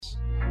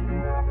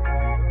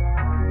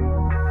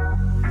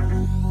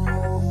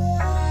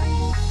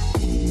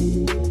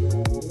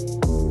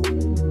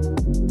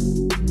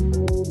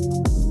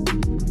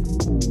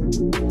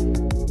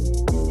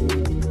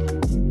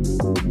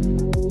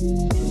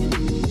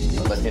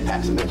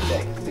impact some men today.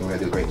 I think we're going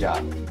to do a great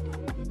job.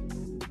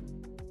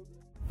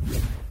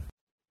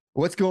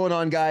 What's going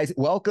on, guys?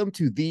 Welcome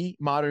to the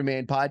Modern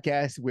Man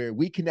Podcast, where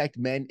we connect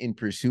men in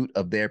pursuit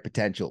of their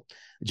potential.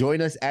 Join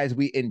us as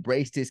we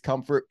embrace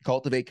discomfort,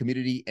 cultivate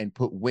community, and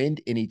put wind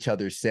in each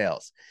other's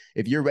sails.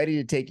 If you're ready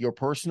to take your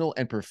personal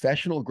and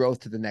professional growth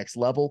to the next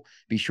level,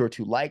 be sure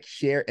to like,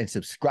 share, and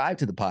subscribe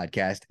to the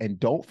podcast. And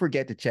don't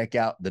forget to check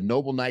out the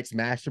Noble Knights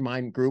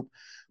Mastermind group,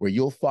 where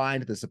you'll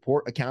find the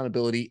support,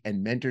 accountability,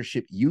 and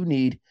mentorship you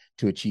need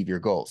to achieve your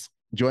goals.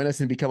 Join us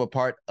and become a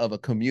part of a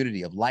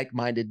community of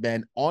like-minded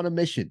men on a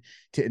mission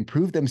to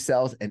improve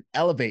themselves and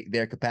elevate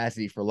their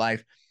capacity for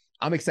life.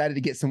 I'm excited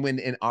to get some wind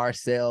in our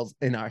sails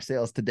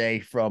today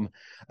from,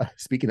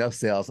 speaking of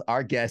sales,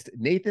 our guest,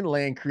 Nathan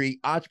Lancry,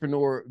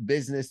 entrepreneur,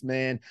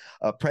 businessman,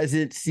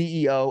 president,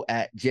 CEO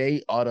at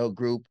J Auto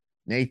Group.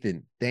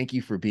 Nathan, thank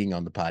you for being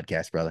on the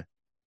podcast, brother.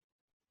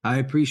 I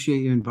appreciate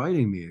you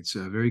inviting me. It's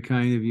very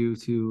kind of you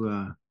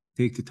to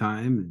take the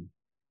time and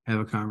have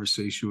a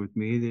conversation with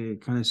me to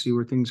kind of see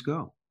where things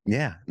go.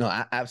 Yeah, no,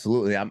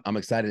 absolutely. I'm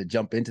excited to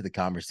jump into the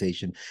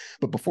conversation.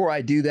 But before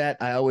I do that,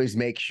 I always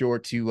make sure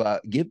to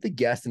give the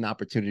guest an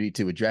opportunity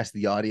to address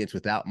the audience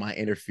without my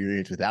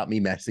interference, without me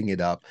messing it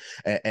up,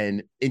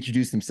 and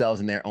introduce themselves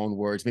in their own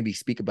words, maybe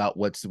speak about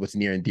what's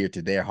near and dear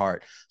to their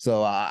heart.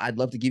 So I'd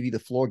love to give you the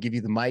floor, give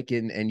you the mic,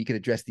 and you can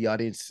address the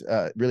audience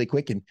really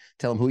quick and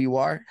tell them who you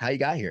are, how you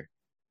got here.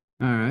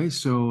 All right.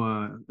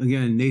 So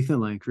again, Nathan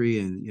Lancry,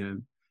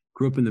 and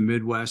grew up in the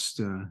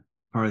Midwest,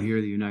 part of here,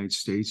 the United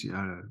States,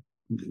 out of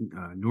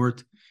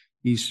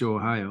Northeast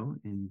Ohio,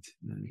 and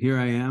here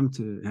I am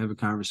to have a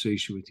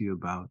conversation with you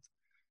about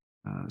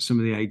some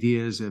of the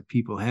ideas that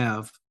people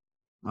have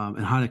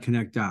and how to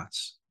connect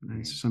dots.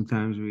 Right? So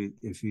sometimes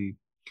if you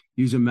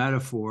use a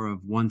metaphor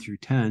of 1 through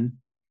 10,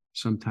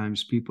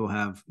 sometimes people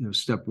have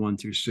step 1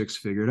 through 6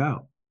 figured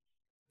out.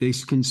 They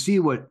can see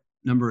what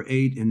number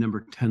 8 and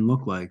number 10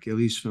 look like, at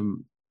least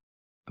from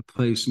a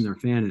place in their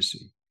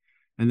fantasy,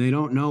 and they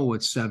don't know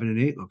what 7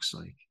 and 8 looks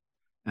like.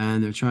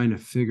 And they're trying to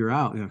figure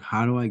out,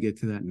 how do I get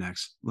to that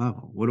next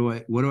level? What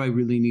do I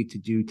really need to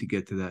do to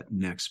get to that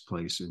next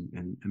place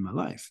in my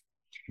life?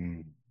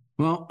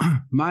 Well,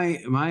 my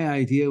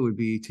idea would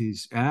be to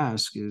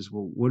ask is,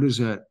 well, what is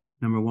that?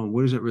 Number one,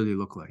 what does it really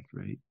look like,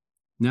 right?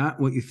 Not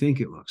what you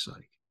think it looks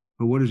like,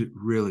 but what does it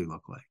really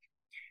look like?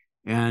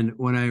 And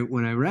when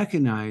I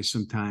recognize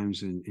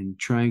sometimes in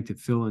trying to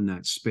fill in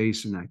that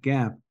space and that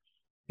gap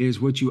is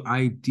what you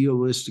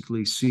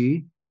idealistically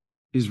see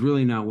is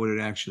really not what it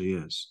actually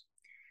is.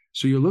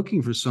 So you're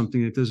looking for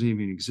something that doesn't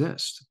even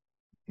exist,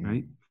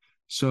 right?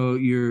 So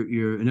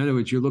you're in other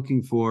words, you're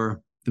looking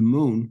for the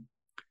moon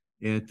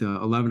at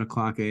 11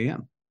 o'clock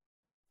a.m.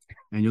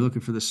 and you're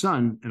looking for the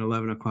sun at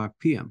 11 o'clock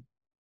p.m.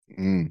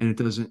 And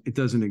it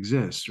doesn't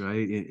exist,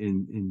 right?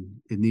 In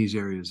these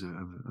areas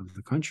of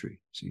the country.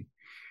 See,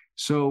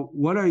 so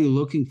what are you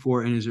looking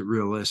for, and is it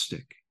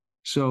realistic?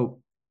 So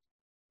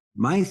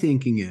my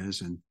thinking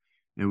is, and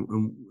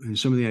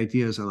some of the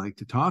ideas I like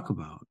to talk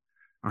about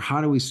are,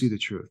 how do we see the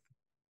truth,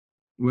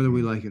 whether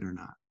we like it or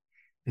not?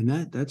 And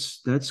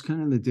that's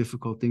kind of the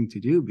difficult thing to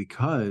do,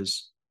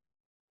 because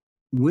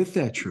with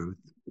that truth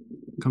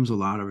comes a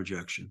lot of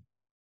rejection.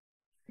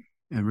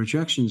 And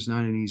rejection is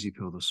not an easy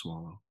pill to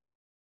swallow.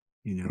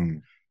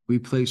 We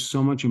place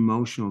so much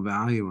emotional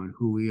value on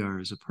who we are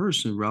as a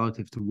person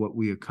relative to what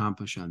we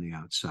accomplish on the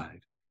outside.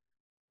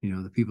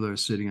 The people that are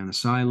sitting on the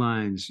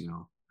sidelines,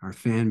 our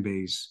fan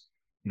base,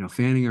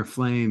 fanning our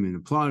flame and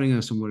applauding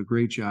us on what a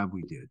great job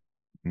we did.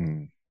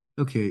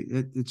 Okay,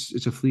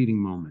 it's a fleeting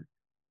moment.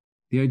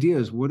 The idea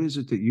is, what is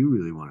it that you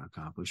really want to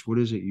accomplish? What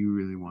is it you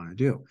really want to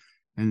do?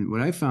 And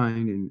what I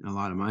find in a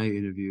lot of my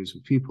interviews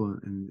with people,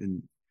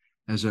 and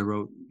as I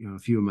wrote a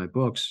few of my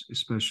books,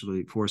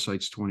 especially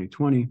Foresight's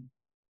 2020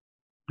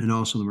 and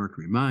also The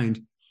Mercury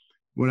Mind,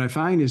 what I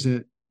find is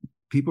that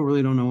people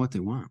really don't know what they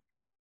want.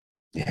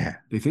 Yeah.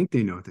 They think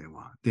they know what they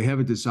want. They have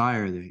a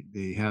desire.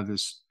 They have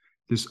this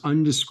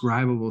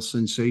undescribable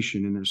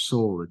sensation in their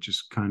soul that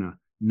just kind of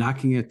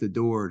knocking at the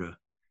door to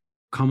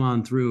come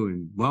on through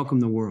and welcome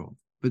the world.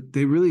 But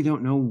they really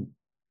don't know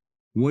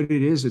what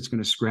it is that's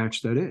going to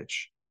scratch that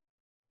itch.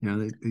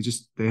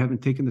 They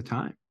haven't taken the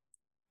time.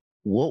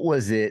 What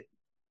was it?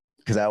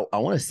 Because I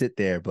want to sit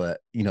there,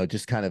 but,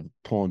 just kind of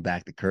pulling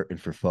back the curtain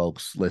for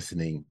folks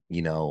listening,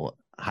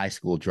 high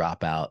school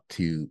dropout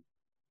to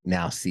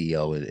now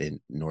CEO in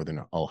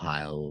Northern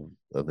Ohio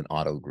of an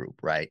auto group,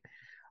 right?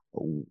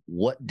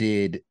 What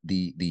did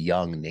the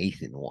young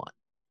Nathan want?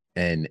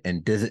 And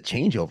does it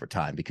change over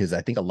time? Because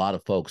I think a lot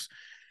of folks,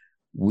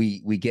 we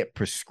get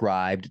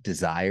prescribed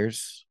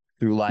desires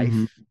through life.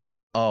 Mm-hmm.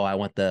 Oh, I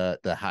want the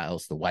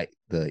house, the white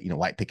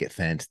picket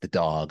fence, the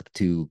dog,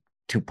 the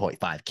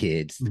 2.5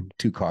 kids, mm-hmm.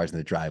 2 cars in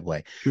the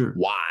driveway. Sure.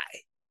 Why?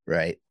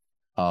 Right.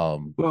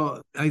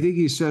 Well, I think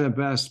you said it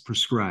best,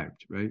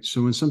 prescribed, right?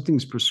 So when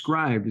something's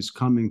prescribed, it's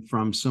coming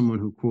from someone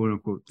who, quote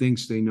unquote,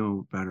 thinks they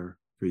know better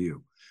for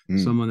you.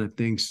 Someone that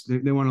thinks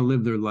they want to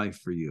live their life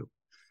for you.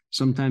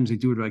 Sometimes they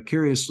do it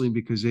vicariously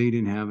because they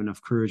didn't have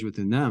enough courage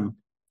within them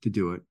to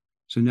do it.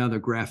 So now they're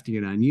grafting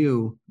it on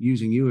you,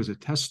 using you as a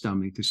test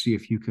dummy to see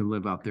if you can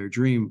live out their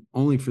dream,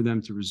 only for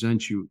them to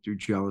resent you through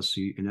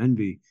jealousy and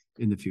envy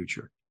in the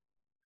future.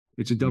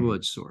 It's a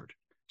double-edged sword.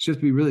 So you have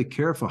to be really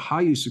careful how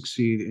you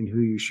succeed and who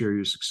you share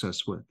your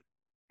success with.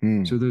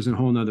 So there's a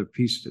whole nother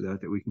piece to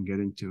that we can get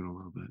into in a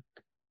little bit.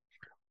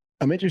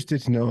 I'm interested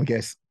to know, I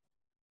guess,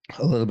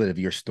 a little bit of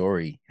your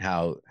story,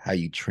 how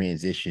you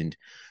transitioned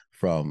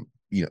from,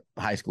 you know,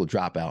 high school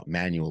dropout,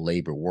 manual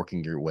labor,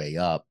 working your way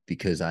up,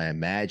 because I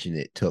imagine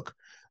it took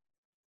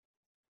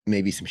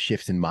maybe some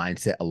shifts in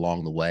mindset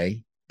along the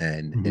way,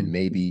 and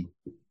maybe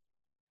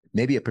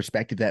a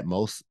perspective that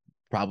most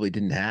probably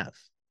didn't have.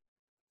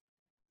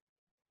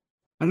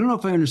 I don't know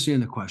if I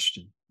understand the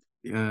question.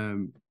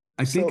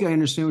 I think I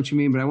understand what you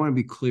mean, but I want to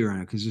be clear on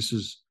it, because this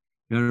is,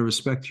 out of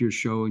respect to your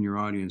show and your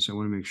audience, I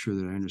want to make sure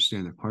that I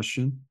understand the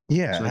question.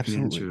 Yeah, so I absolutely.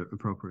 can answer it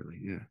appropriately.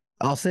 Yeah.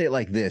 I'll say it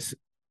like this.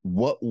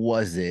 What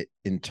was it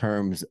in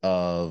terms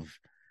of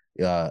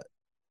the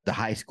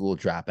high school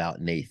dropout,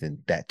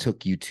 Nathan, that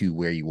took you to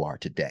where you are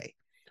today?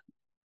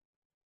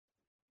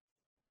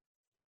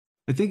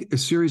 I think a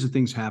series of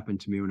things happened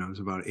to me when I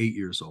was about 8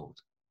 years old.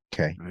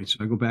 Okay. Right. So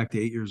I go back to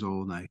 8 years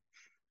old, and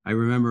I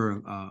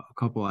remember a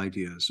couple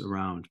ideas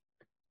around,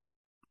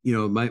 you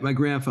know, my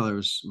grandfather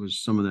was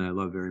someone that I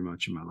love very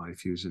much in my life.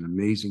 He was an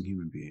amazing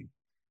human being.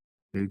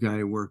 The guy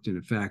who worked in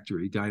a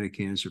factory. He died of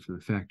cancer from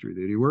the factory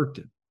that he worked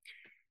in.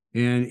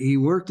 And he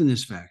worked in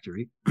this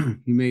factory.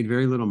 He made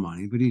very little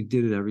money, but he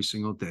did it every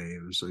single day.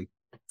 It was like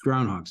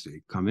Groundhog's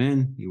Day. Come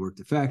in, he worked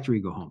the factory,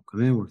 go home.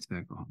 Come in, work the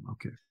factory, go home.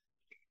 Okay.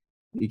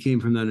 He came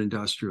from that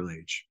industrial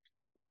age.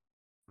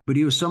 But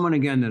he was someone,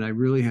 again, that I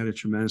really had a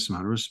tremendous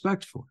amount of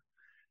respect for.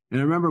 And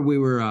I remember we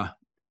were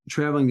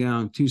traveling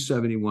down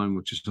 271,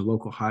 which is the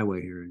local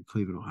highway here in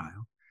Cleveland,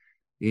 Ohio.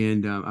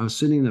 And I was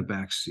sitting in the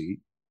back seat,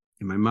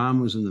 and my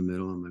mom was in the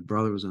middle, and my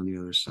brother was on the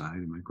other side,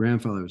 and my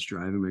grandfather was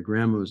driving. My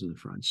grandma was in the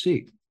front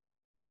seat.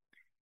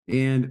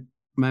 And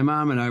my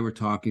mom and I were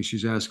talking.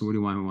 She's asking, what do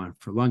you want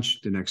for lunch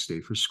the next day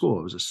for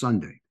school? It was a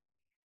Sunday.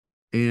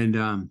 And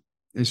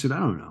I said, I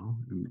don't know.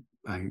 And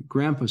my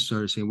grandpa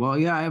started saying, well,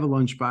 yeah, I have a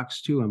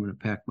lunchbox too. I'm going to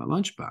pack my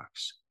lunchbox.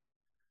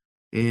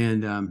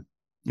 And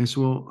I said,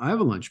 well, I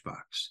have a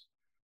lunchbox.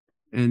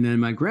 And then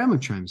my grandma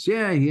chimes,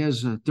 yeah, he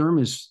has a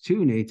thermos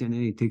too, Nathan.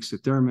 And he takes the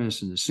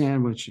thermos and the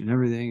sandwich and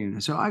everything. And I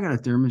said, I got a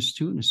thermos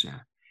too and a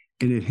sandwich.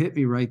 And it hit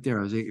me right there.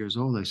 I was 8 years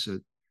old. I said,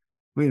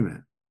 wait a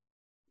minute.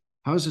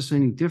 How is this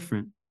any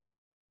different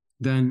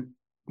than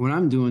what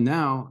I'm doing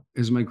now,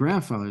 as my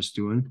grandfather's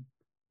doing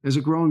as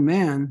a grown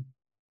man?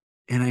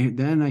 And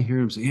then I hear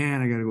him say, yeah,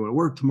 and I got to go to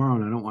work tomorrow,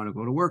 and I don't want to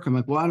go to work. I'm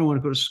like, well, I don't want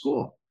to go to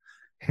school.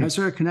 And I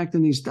started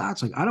connecting these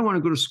dots. Like, I don't want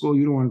to go to school.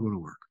 You don't want to go to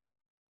work.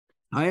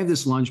 I have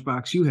this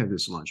lunchbox. You have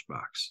this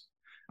lunchbox.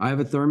 I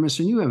have a thermos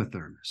and you have a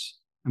thermos.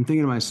 I'm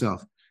thinking to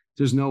myself,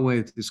 there's no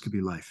way that this could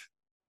be life.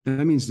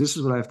 That means this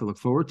is what I have to look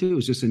forward to.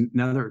 Is just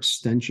another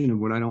extension of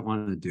what I don't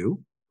want to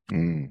do.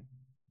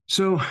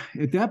 So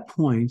at that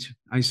point,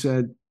 I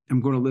said, I'm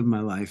going to live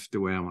my life the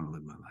way I want to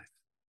live my life.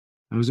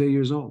 I was 8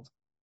 years old.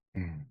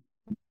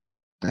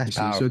 That's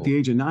powerful. So at the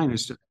age of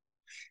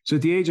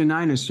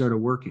 9, I started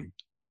working,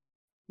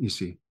 you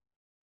see.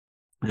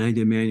 And I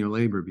did manual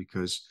labor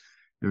because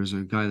there was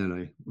a guy that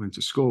I went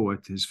to school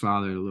with. His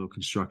father had a little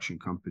construction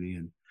company,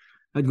 and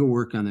I'd go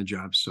work on the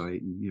job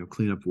site and, you know,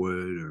 clean up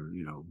wood or,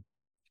 you know,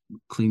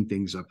 clean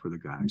things up for the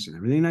guys and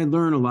everything. And I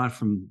learned a lot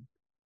from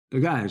the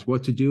guys,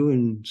 what to do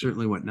and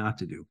certainly what not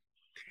to do.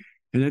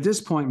 And at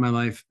this point in my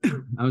life,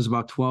 I was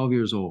about 12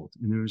 years old,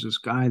 and there was this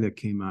guy that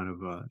came out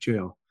of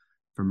jail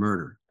for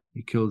murder.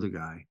 He killed a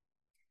guy,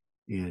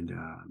 and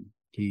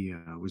he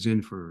was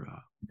in for,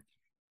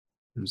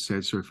 it was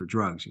sad story, for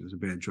drugs. He was a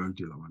bad drug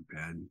dealer, went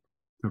bad, and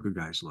took a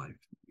guy's life.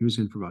 He was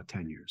in for about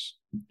 10 years.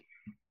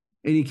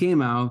 And he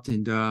came out,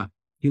 and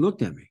he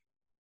looked at me.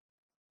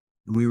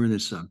 And we were in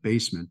this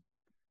basement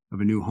of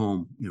a new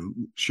home, you know,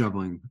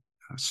 shoveling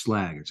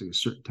slag. It's like a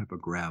certain type of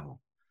gravel.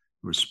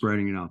 We're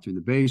spreading it out through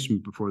the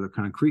basement before the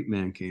concrete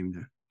man came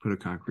to put a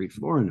concrete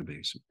floor in the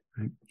basement,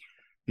 right?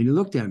 And he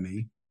looked at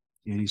me,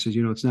 and he said,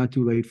 you know, it's not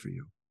too late for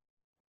you.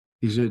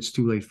 He said, it's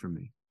too late for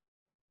me.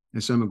 I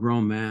said, I'm a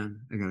grown man.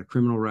 I got a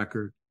criminal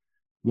record,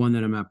 one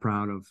that I'm not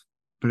proud of.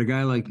 But a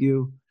guy like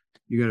you,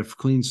 you got a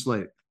clean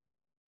slate.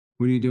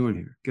 What are you doing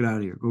here? Get out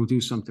of here. Go do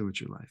something with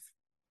your life.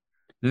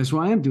 And that's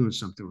why I'm doing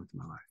something with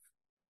my life.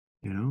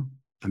 You know,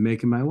 I'm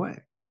making my way.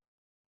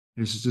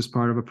 This is just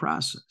part of a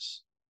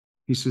process.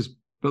 He says,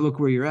 but look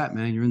where you're at,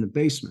 man. You're in the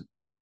basement.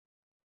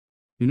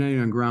 You're not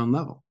even on ground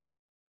level.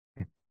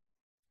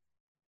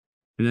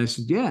 And I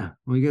said, yeah,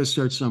 well, you got to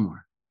start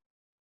somewhere.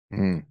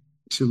 He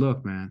said,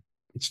 look, man,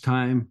 it's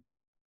time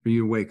for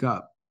you to wake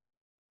up.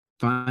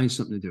 Find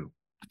something to do.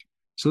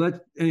 So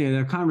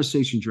that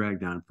conversation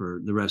dragged on for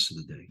the rest of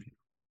the day.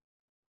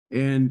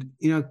 And,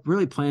 you know, it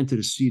really planted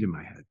a seed in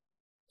my head.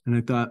 And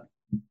I thought,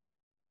 you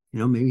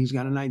know, maybe he's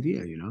got an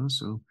idea, you know.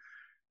 So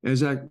as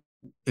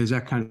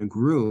that kind of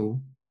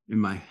grew in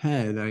my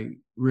head, I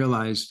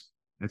realized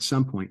at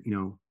some point, you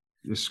know,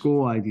 the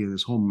school idea,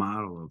 this whole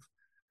model of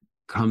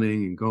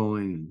coming and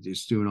going and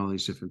just doing all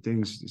these different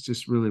things. It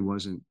just really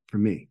wasn't for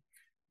me.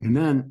 And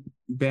then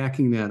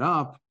backing that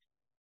up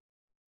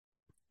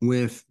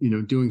with,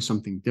 doing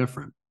something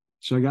different.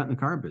 So I got in the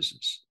car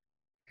business.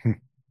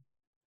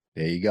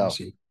 There you go.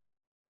 See.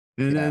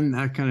 And then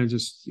that kind of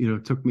just,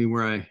 took me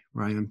where I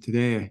am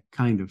today,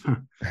 kind of.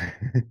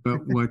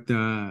 But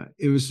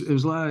it was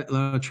a lot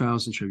of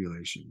trials and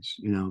tribulations,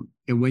 and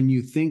when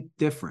you think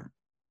different,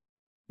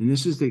 and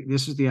this is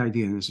the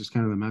idea, and this is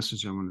kind of the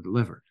message I want to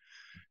deliver.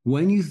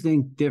 When you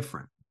think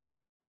different,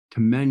 to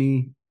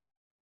many,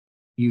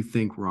 you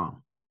think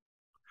wrong.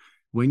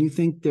 When you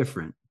think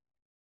different,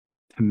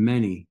 to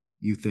many,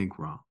 you think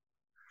wrong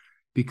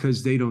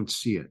because they don't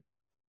see it.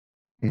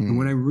 And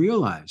what I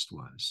realized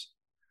was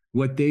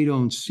what they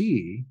don't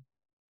see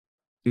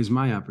is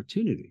my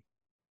opportunity.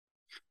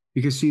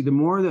 Because, see, the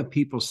more that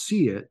people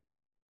see it,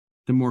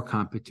 the more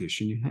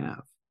competition you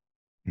have.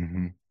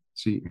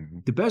 See,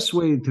 the best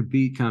way to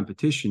beat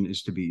competition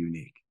is to be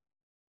unique.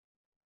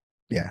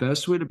 Yeah. The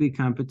best way to beat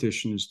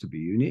competition is to be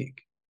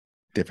unique.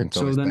 Different's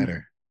always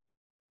better.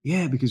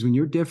 Yeah, because when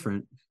you're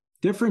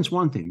different's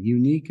one thing.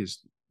 Unique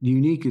is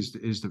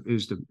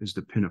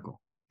the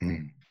pinnacle.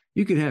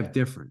 You can have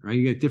different, right?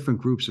 You get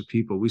different groups of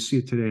people. We see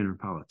it today in our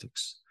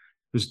politics.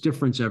 There's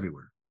difference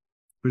everywhere.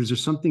 But is there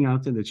something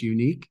out there that's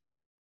unique?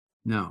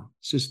 No,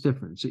 it's just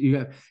different. So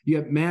you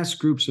have mass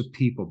groups of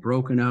people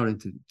broken out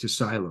into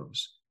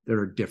silos that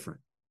are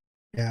different.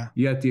 Yeah.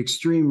 You got the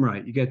extreme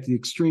right, you got the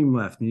extreme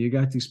left, and you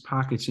got these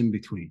pockets in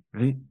between,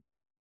 right?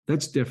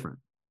 That's different.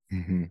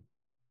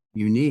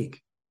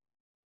 Unique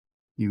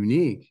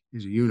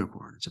is a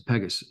unicorn. It's a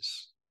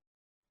Pegasus.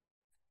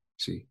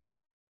 See?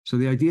 So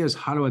the idea is,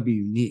 how do I be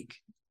unique?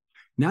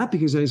 Not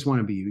because I just want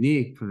to be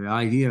unique for the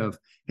idea of,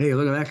 hey,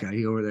 look at that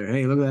guy over there.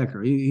 Hey, look at that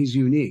girl. He's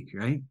unique,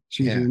 right?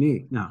 She's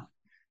unique. No.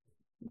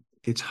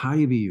 It's how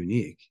you be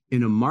unique.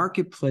 In a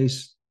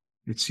marketplace,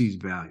 it sees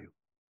value.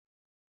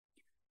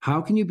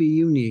 How can you be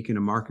unique in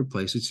a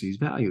marketplace that sees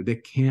value? They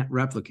can't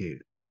replicate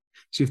it.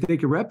 See, if they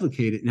can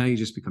replicate it, now you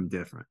just become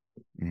different.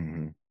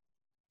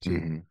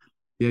 See,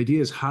 the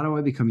idea is, how do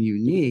I become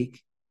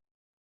unique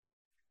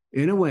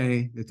in a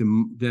way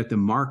that the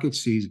market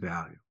sees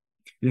value?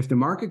 And if the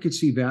market could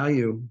see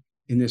value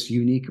in this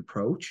unique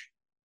approach,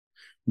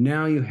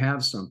 now you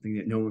have something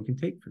that no one can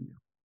take from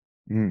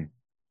you.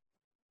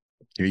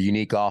 Your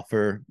unique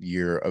offer,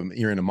 you're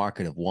in a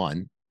market of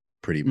one,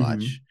 pretty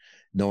much.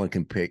 No one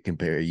can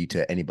compare you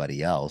to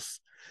anybody else.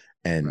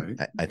 And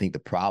I think the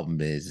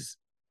problem is,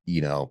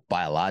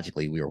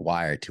 biologically, we are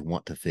wired to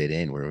want to fit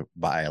in. We're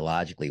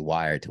biologically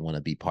wired to want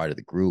to be part of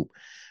the group,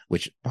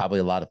 which probably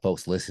a lot of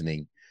folks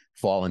listening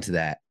fall into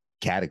that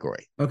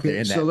category.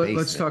 Okay, so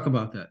let's talk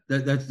about that.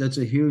 That's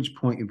a huge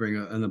point you bring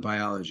up on the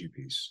biology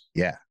piece.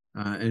 Yeah.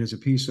 And it's a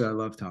piece that I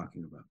love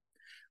talking about.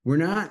 We're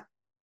not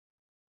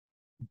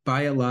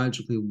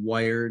biologically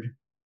wired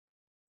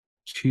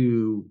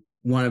to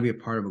want to be a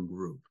part of a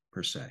group,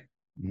 per se.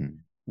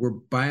 We're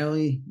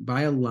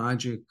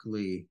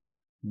biologically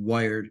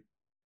wired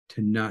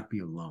to not be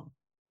alone.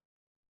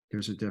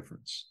 There's a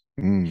difference,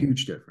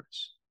 huge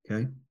difference,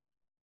 okay?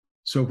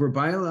 So if we're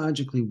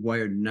biologically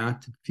wired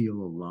not to feel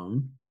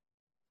alone,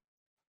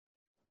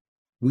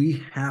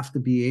 we have to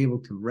be able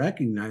to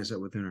recognize that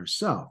within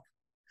ourselves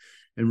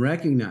and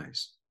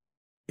recognize,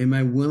 am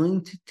I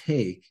willing to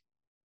take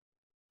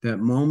that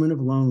moment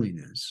of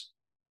loneliness?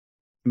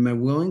 Am I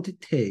willing to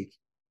take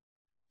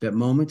that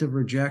moment of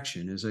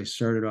rejection, as I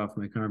started off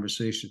my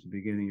conversation at the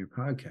beginning of your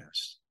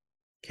podcast?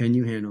 Can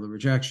you handle the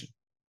rejection?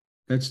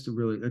 That's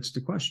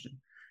the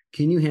question.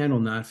 Can you handle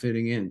not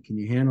fitting in? Can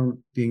you handle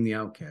being the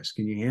outcast?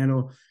 Can you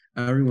handle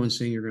everyone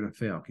saying you're going to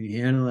fail? Can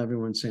you handle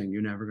everyone saying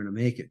you're never going to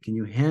make it? Can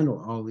you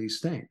handle all these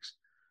things?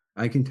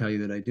 I can tell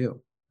you that I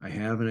do. I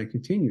have, and I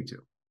continue to.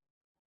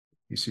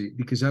 You see,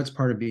 because that's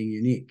part of being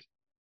unique.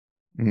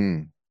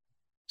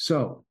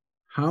 So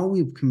how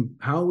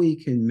we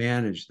can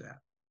manage that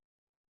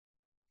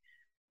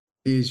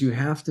is you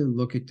have to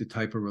look at the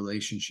type of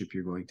relationship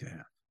you're going to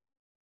have.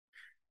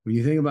 When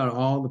you think about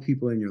all the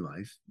people in your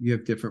life, you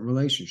have different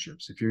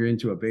relationships. If you're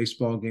into a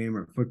baseball game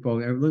or a football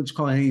game, let's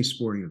call it any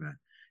sporting event,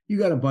 you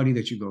got a buddy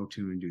that you go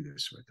to and do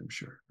this with, I'm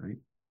sure, right?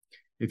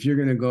 If you're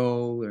going to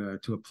go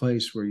to a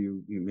place where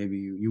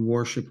you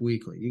worship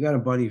weekly, you got a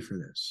buddy for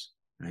this,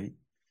 right?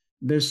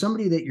 There's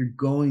somebody that you're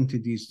going to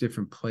these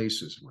different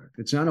places with.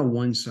 It's not a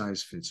one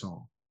size fits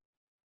all.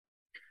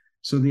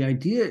 So the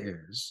idea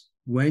is,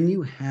 when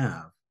you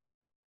have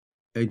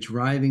a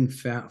driving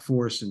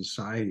force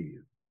inside of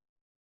you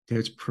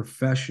that's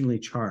professionally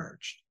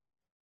charged,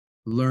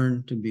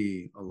 learn to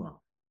be alone.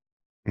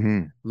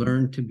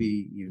 Learn to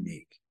be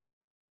unique.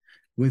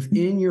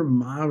 Within your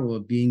model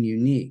of being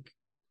unique,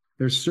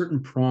 there's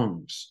certain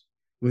prongs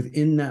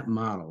within that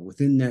model,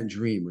 within that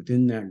dream,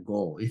 within that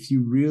goal. If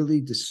you really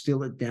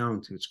distill it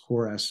down to its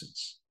core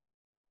essence,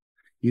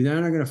 you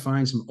then are going to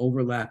find some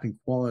overlapping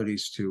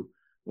qualities to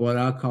what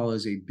I'll call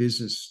as a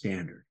business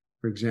standard.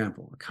 For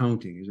example,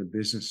 accounting is a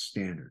business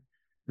standard.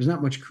 There's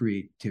not much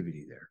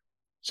creativity there.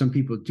 Some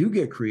people do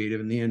get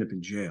creative and they end up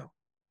in jail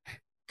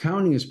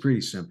Counting is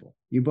pretty simple.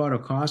 You bought a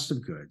cost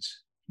of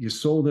goods, you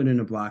sold it in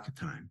a block of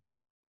time.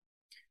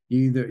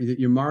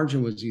 Your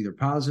margin was either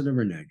positive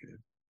or negative,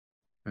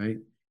 right?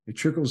 It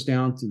trickles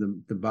down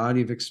to the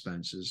body of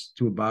expenses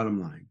to a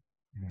bottom line.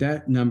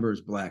 That number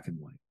is black and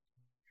white.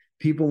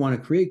 People want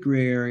to create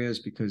gray areas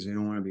because they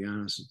don't want to be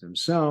honest with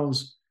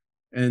themselves,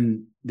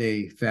 and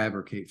they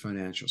fabricate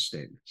financial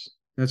statements.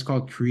 That's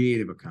called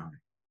creative accounting.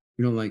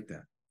 We don't like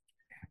that.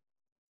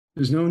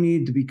 There's no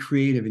need to be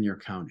creative in your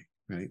accounting,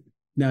 right?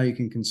 Now you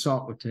can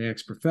consult with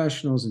tax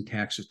professionals and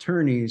tax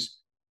attorneys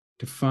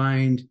to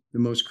find the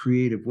most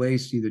creative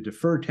ways to either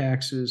defer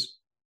taxes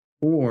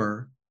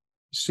or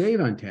save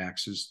on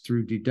taxes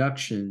through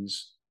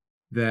deductions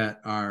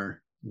that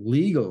are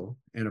legal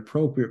and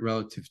appropriate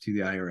relative to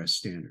the IRS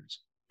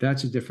standards.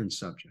 That's a different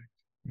subject.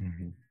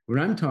 Mm-hmm. What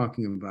I'm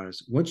talking about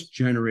is what's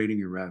generating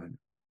your revenue,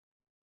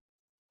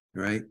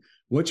 right?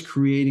 What's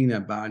creating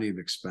that body of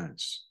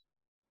expense?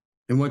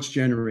 And what's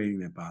generating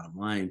that bottom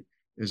line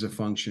is a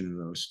function of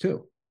those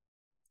two.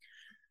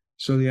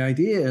 So the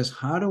idea is,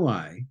 how do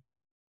I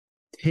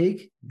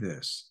take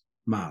this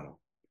model?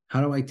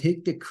 How do I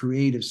take the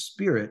creative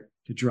spirit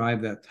to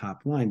drive that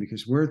top line?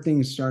 Because where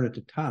things start at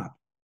the top,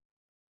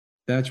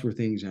 that's where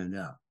things end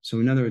up. So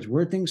in other words,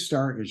 where things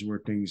start is where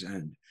things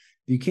end.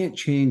 You can't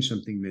change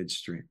something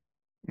midstream.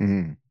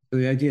 Mm-hmm. So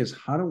the idea is,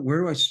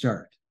 where do I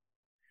start?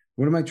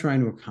 What am I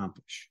trying to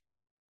accomplish?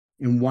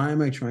 And why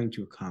am I trying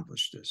to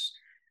accomplish this?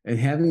 And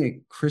having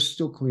a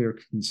crystal clear,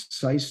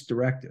 concise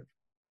directive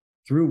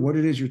through what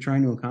it is you're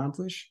trying to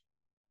accomplish,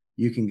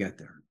 you can get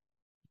there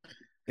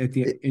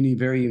in a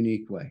very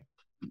unique way.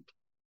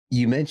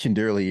 You mentioned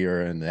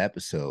earlier in the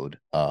episode,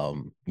 a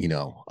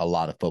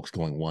lot of folks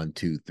going 1,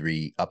 2,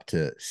 3, up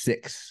to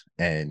 6,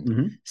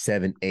 and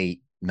 7,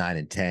 8, 9,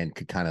 and 10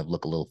 could kind of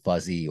look a little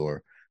fuzzy,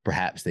 or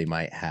perhaps they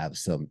might have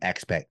some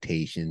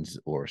expectations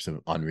or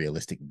some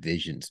unrealistic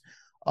visions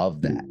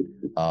of that.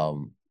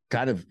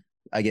 Kind of,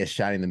 I guess,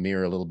 shining the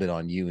mirror a little bit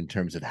on you in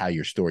terms of how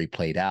your story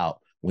played out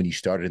when you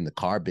started in the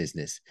car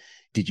business.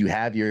 Did you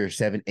have your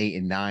 7, 8,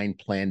 and 9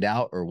 planned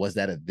out, or was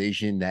that a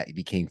vision that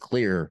became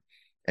clearer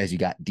as you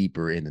got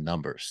deeper in the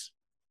numbers?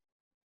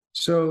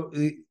 So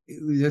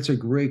that's a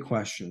great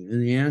question.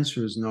 And the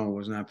answer is no, it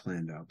was not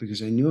planned out,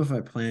 because I knew if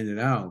I planned it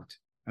out,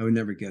 I would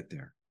never get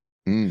there.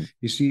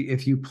 You see,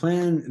 if you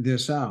plan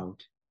this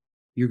out,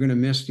 you're going to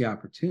miss the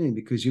opportunity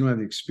because you don't have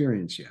the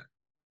experience yet.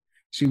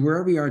 See,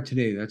 wherever we are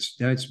today, it's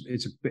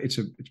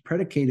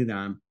predicated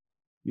on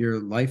your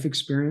life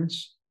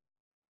experience,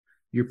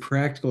 your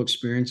practical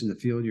experience in the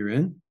field you're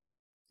in,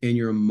 and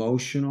your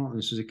emotional, and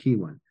this is a key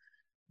one,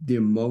 the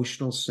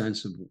emotional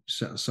sense of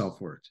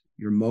self-worth.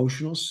 Your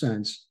emotional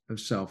sense of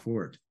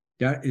self-worth.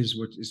 That is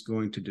what is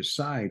going to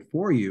decide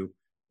for you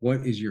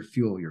what is your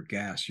fuel, your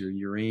gas, your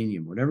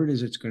uranium, whatever it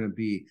is it's going to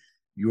be,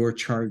 your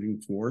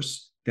charging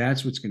force.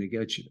 That's what's going to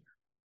get you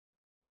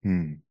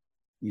there.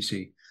 You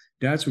see,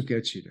 that's what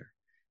gets you there.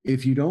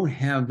 If you don't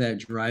have that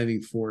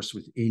driving force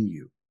within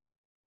you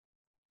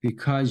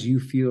because you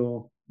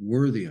feel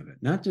worthy of it,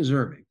 not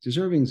deserving.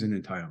 Deserving is an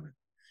entitlement.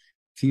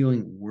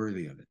 Feeling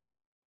worthy of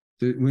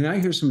it. When I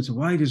hear someone say,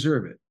 well, I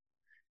deserve it,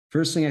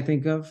 first thing I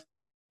think of,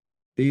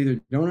 they either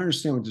don't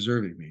understand what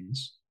deserving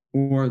means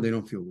or they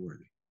don't feel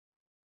worthy.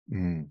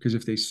 Because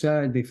if they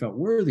said they felt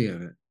worthy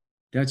of it,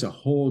 that's a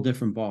whole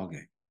different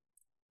ballgame.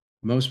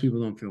 Most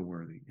people don't feel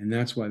worthy, and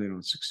that's why they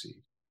don't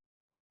succeed.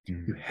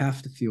 You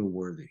have to feel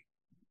worthy,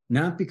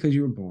 not because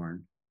you were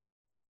born,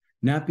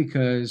 not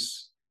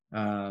because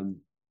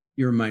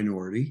you're a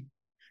minority,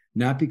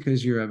 not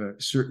because you have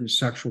a certain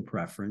sexual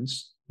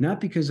preference,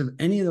 not because of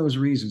any of those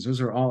reasons.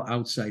 Those are all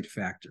outside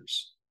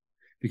factors.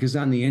 Because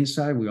on the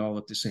inside, we all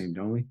look the same,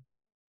 don't we?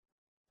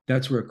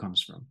 That's where it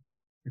comes from.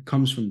 It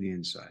comes from the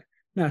inside,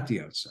 not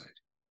the outside.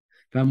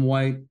 If I'm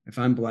white, if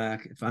I'm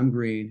black, if I'm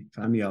green,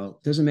 if I'm yellow,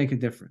 it doesn't make a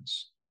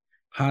difference.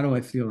 How do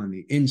I feel on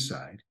the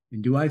inside?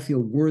 And do I feel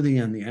worthy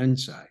on the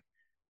inside,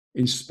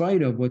 in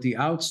spite of what the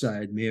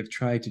outside may have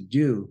tried to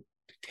do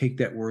to take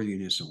that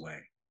worthiness away?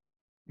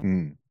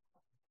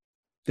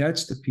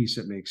 That's the piece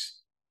that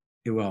makes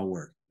it all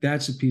work.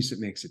 That's the piece that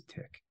makes it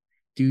tick.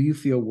 Do you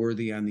feel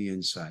worthy on the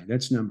inside?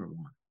 That's number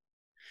one.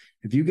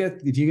 If you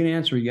can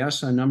answer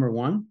yes on number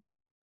one,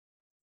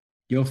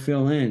 you'll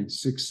fill in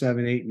 6,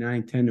 7, 8,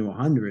 9, 10 to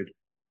 100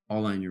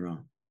 all on your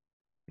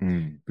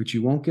own. But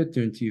you won't get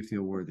there until you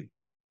feel worthy.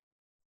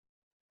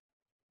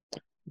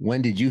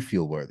 When did you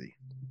feel worthy?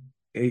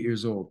 8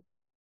 years old.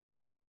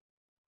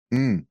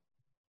 It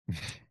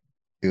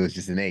was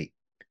just an 8.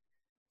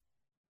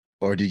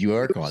 Or did you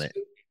work on it?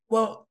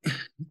 Well,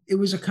 it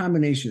was a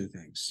combination of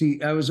things. See,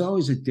 I was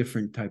always a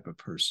different type of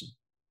person,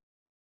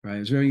 right? I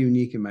was very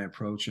unique in my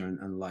approach on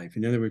life.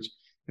 In other words,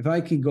 if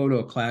I could go to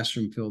a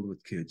classroom filled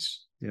with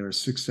kids that are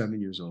 6,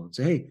 7 years old and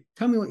say, hey,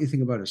 tell me what you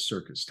think about a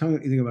circus. Tell me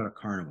what you think about a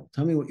carnival.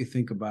 Tell me what you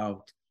think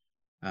about,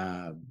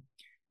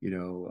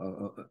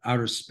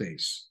 outer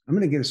space. I'm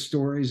going to get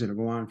stories that'll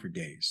go on for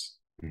days.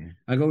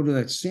 I go to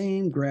that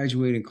same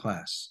graduating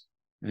class,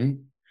 right?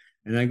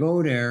 And I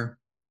go there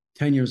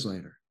 10 years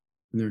later,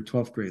 and they're in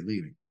 12th grade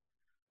leaving.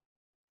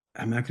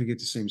 I'm not going to get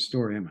the same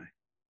story, am I?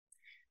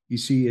 You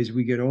see, as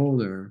we get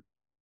older,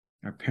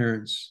 our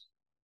parents,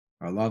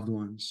 our loved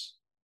ones,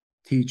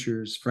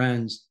 teachers,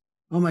 friends,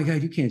 oh my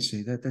God, you can't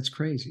say that. That's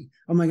crazy.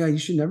 Oh my God, you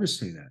should never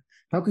say that.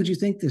 How could you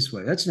think this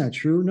way? That's not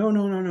true. No,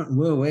 no, no, no.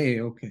 Whoa, wait,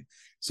 okay.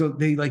 So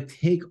they like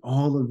take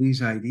all of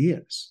these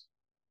ideas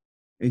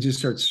and just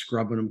start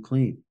scrubbing them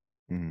clean.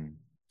 Mm.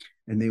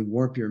 And they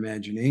warp your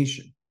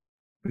imagination.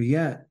 But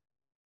yet,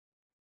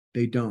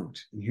 they don't.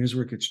 And here's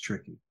where it gets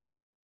tricky.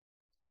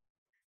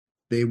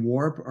 They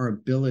warp our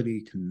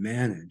ability to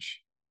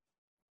manage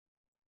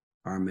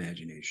our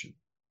imagination.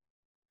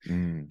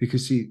 Mm.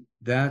 Because, see,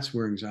 that's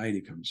where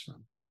anxiety comes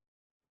from.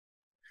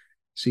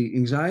 See,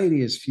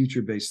 anxiety is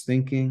future-based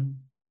thinking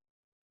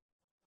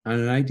on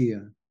an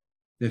idea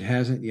that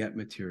hasn't yet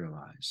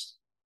materialized.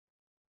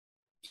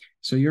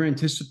 So you're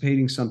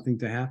anticipating something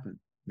to happen.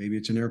 Maybe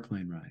it's an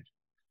airplane ride,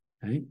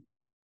 right?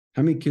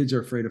 How many kids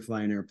are afraid to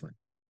fly an airplane?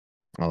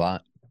 A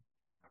lot.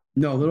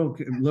 No,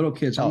 little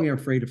kids. How many are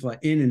afraid to fly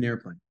in an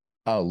airplane?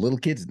 Oh, little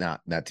kids,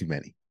 not too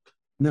many.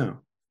 No.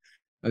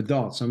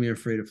 Adults, how many are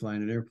afraid of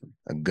flying an airplane?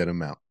 A good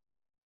amount.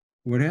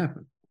 What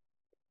happened?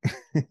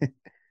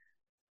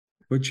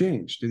 What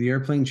changed? Did the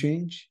airplane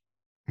change?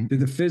 Did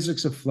the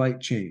physics of flight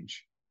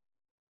change?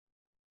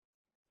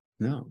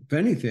 No. If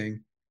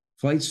anything,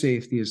 flight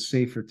safety is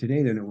safer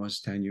today than it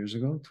was 10 years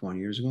ago, 20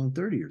 years ago, and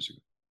 30 years ago,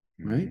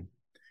 right? Mm-hmm.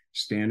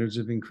 Standards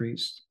have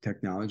increased.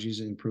 Technology's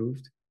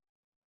improved.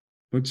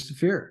 What's the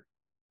fear?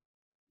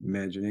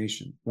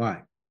 Imagination.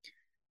 Why?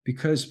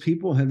 Because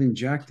people have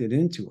injected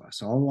into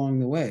us all along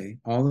the way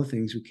all the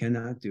things we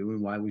cannot do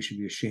and why we should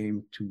be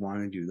ashamed to want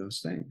to do those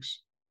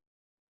things.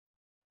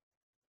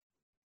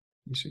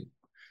 You see?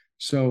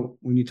 So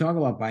when you talk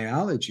about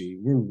biology,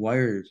 we're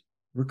wired,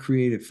 we're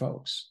creative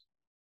folks.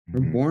 We're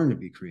born to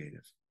be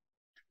creative.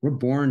 We're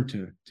born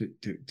to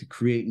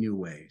create new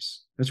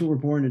ways. That's what we're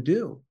born to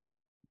do.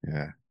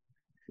 Yeah.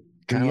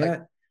 And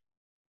yet,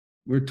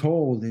 we're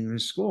told in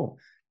school,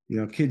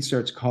 a kid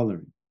starts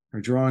coloring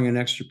or drawing an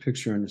extra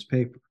picture on this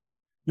paper.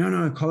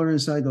 No, color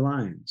inside the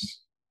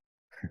lines.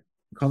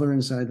 Color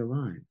inside the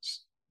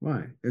lines.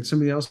 Why? It's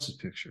somebody else's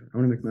picture. I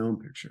want to make my own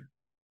picture.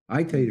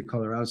 I tell you to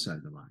color outside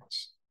the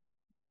lines.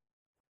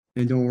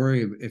 And don't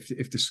worry,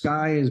 if the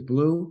sky is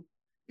blue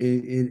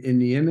in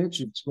the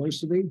image it's supposed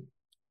to be,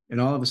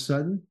 and all of a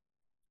sudden,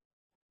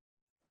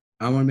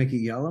 I want to make it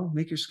yellow,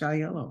 make your sky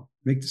yellow.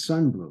 Make the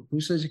sun blue. Who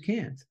says you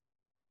can't?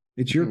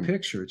 It's your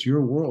picture. It's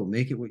your world.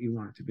 Make it what you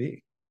want it to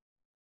be.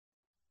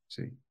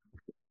 See?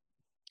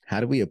 How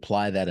do we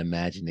apply that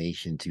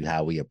imagination to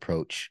how we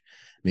approach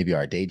maybe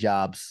our day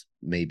jobs,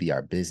 maybe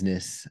our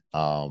business?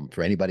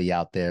 For anybody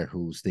out there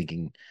who's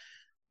thinking,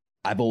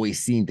 I've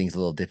always seen things a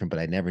little different, but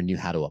I never knew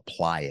how to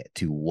apply it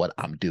to what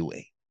I'm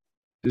doing.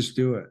 Just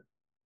do it.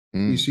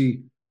 You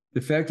see,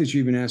 the fact that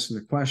you're even asking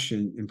the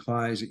question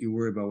implies that you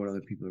worry about what other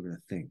people are going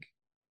to think,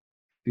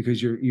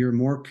 because you're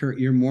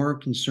more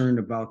concerned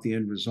about the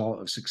end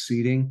result of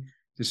succeeding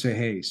to say,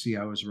 hey, see,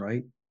 I was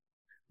right.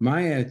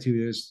 My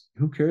attitude is,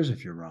 who cares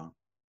if you're wrong?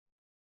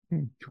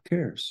 Who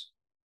cares?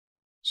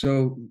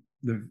 So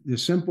the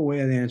simple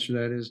way I'd answer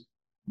that is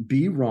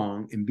be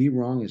wrong, and be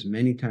wrong as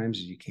many times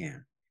as you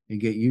can,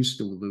 and get used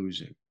to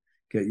losing,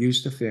 get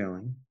used to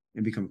failing,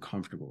 and become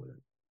comfortable with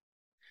it.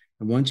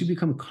 And once you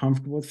become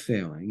comfortable with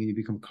failing and you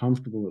become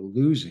comfortable with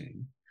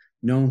losing,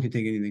 no one can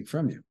take anything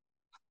from you.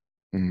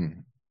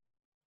 Kind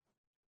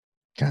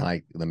of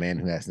like the man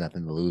who has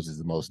nothing to lose is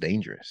the most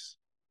dangerous.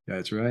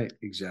 That's right.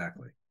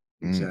 Exactly.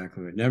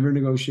 Exactly. Never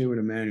negotiate with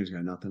a man who's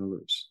got nothing to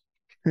lose.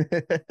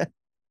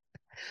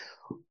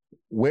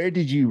 Where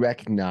did you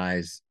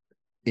recognize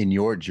in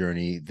your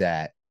journey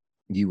that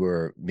you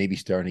were maybe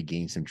starting to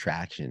gain some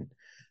traction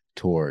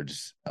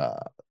towards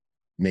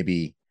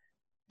maybe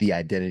the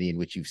identity in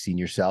which you've seen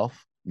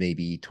yourself,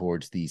 maybe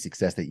towards the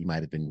success that you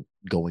might have been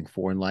going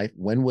for in life?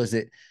 When was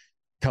it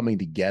coming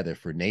together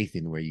for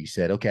Nathan where you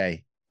said,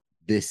 okay,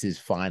 this is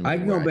finally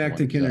I'd go back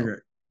to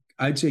kindergarten.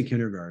 I'd say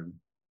kindergarten.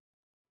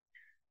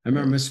 I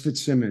remember Miss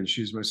Fitzsimmons.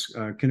 She was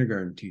my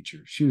kindergarten teacher.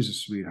 She was a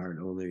sweetheart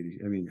old lady.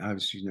 I mean,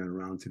 obviously she's not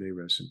around today,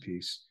 rest in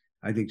peace.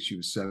 I think she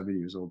was 70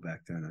 years old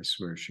back then. I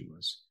swear she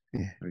was.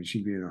 Yeah. I mean,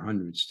 she'd be in her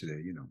hundreds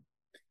today,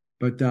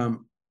 But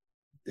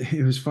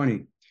it was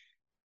funny.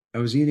 I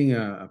was eating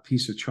a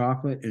piece of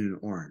chocolate and an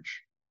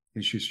orange,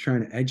 and she was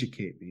trying to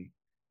educate me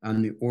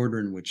on the order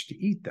in which to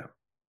eat them.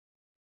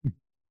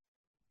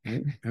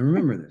 Right? I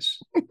remember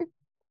this.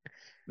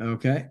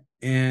 Okay.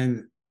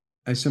 And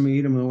I said,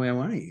 eat them the way I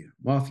want to eat them.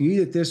 Well, if you eat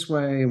it this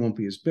way, it won't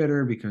be as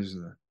bitter because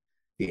of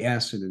the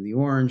acid in the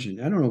orange. And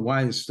I don't know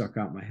why this stuck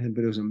out in my head,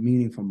 but it was a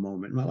meaningful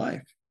moment in my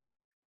life.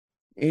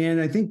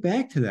 And I think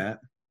back to that.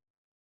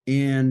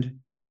 And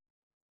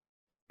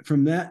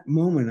from that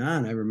moment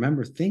on, I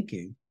remember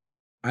thinking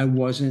I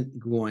wasn't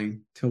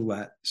going to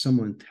let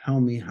someone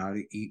tell me how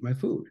to eat my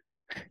food.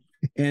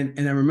 And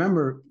I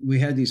remember we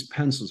had these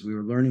pencils. We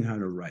were learning how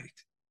to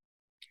write.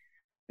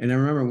 And I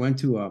remember I went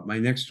to my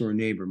next door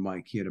neighbor,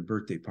 Mike. He had a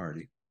birthday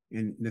party,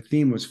 and the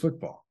theme was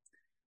football.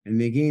 And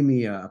they gave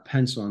me a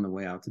pencil on the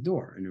way out the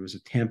door, and it was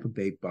a Tampa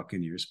Bay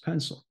Buccaneers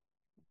pencil.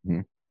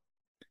 Mhm.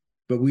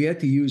 But we had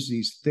to use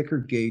these thicker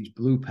gauge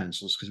blue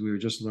pencils because we were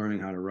just learning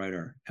how to write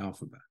our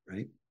alphabet,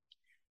 right?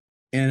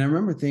 And I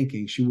remember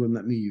thinking she wouldn't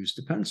let me use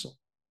the pencil.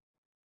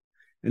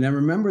 And I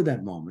remember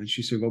that moment.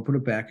 She said, go put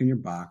it back in your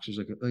box. There's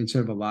like,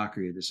 instead of a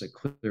locker, you had this like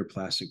clear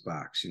plastic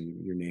box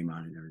and your name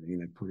on it and everything.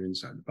 And I put it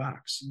inside the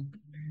box.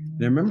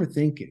 And I remember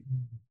thinking,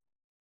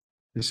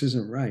 this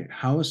isn't right.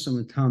 How is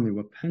someone telling me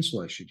what pencil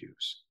I should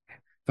use?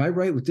 If I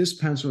write with this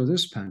pencil or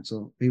this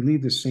pencil, they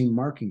leave the same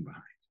marking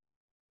behind.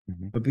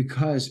 Mhm. But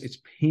because it's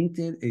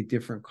painted a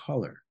different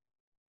color,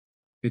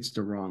 it's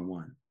the wrong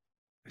one.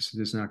 I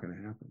said, this is not going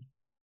to happen.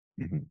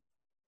 Mhm.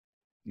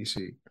 You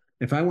see,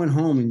 if I went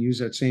home and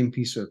used that same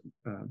piece of,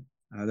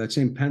 that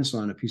same pencil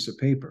on a piece of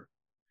paper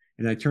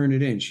and I turned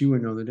it in, she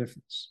wouldn't know the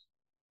difference.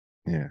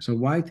 Yeah. So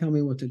why tell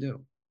me what to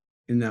do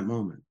in that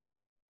moment?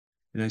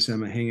 And I said, I'm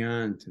going to hang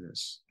on to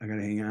this. I got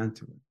to hang on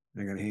to it.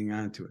 I got to hang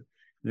on to it.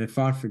 And I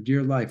fought for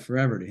dear life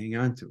forever to hang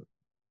on to it.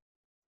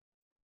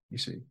 You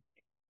see,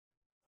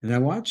 and I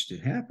watched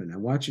it happen. I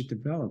watched it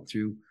develop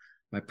through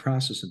my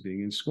process of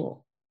being in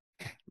school.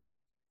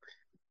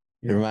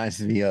 It reminds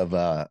me of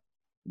a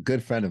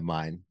good friend of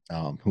mine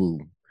who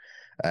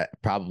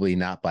probably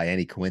not by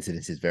any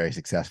coincidence is very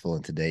successful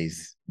in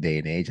today's day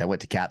and age. I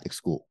went to Catholic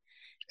school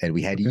and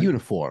we had a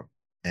uniform,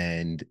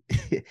 and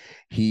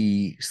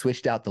he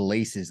switched out the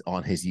laces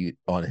on his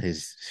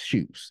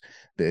shoes.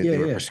 They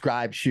were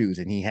prescribed shoes,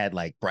 and he had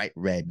like bright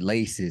red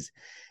laces.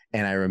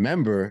 And I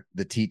remember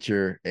the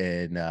teacher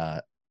and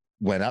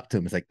went up to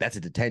him. It's like, that's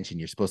a detention.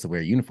 You're supposed to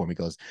wear a uniform. He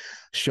goes,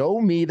 show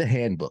me the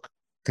handbook.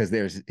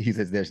 Because he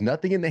says, there's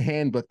nothing in the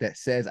handbook that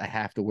says I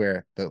have to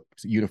wear the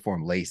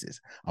uniform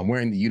laces. I'm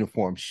wearing the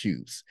uniform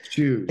shoes.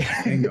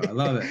 Bingo. I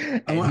love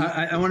it.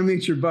 I want to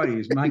meet your buddy.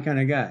 He's my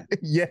kind of guy.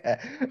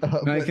 Yeah.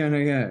 My kind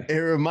of guy. It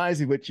reminds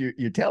me what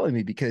you're telling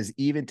me, because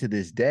even to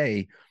this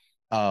day,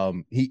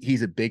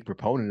 he's a big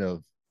proponent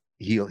of,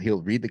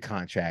 he'll read the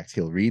contracts,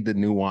 he'll read the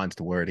nuanced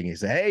wording. He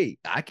say, hey,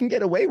 I can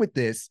get away with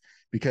this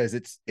because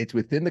it's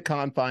within the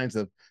confines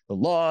of the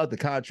law, the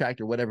contract,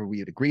 or whatever we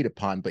had agreed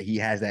upon. But he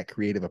has that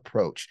creative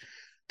approach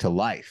to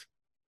life.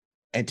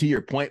 And to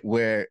your point,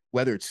 where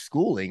whether it's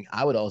schooling,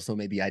 I would also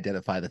maybe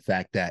identify the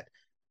fact that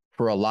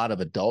for a lot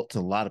of adults,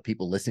 a lot of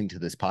people listening to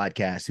this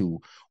podcast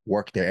who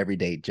work their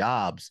everyday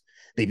jobs,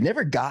 they've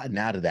never gotten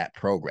out of that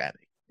programming.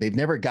 They've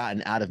never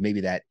gotten out of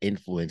maybe that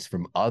influence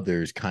from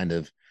others, kind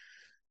of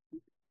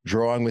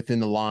drawing within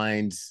the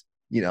lines,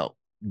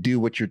 do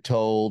what you're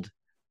told.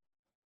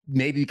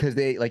 Maybe because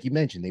they, like you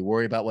mentioned, they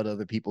worry about what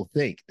other people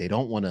think. They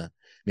don't want to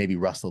maybe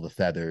rustle the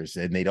feathers,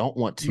 and they don't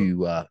want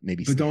to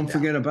maybe. But don't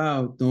forget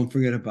about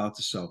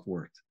the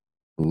self-worth.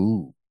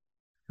 Ooh.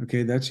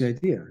 Okay, that's the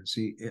idea.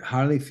 See,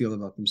 how do they feel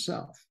about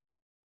themselves?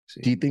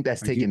 Do you think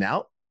that's taken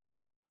out?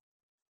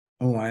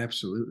 Oh,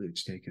 absolutely,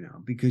 it's taken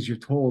out, because you're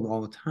told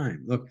all the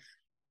time. Look,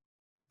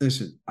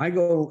 listen, I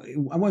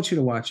want you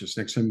to watch this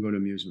next time you go to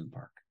an amusement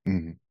park.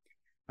 Mm-hmm.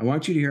 I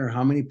want you to hear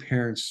how many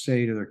parents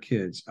say to their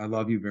kids, I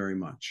love you very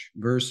much,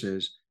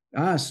 versus,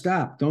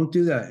 stop, don't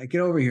do that.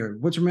 Get over here.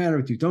 What's the matter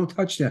with you? Don't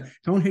touch that.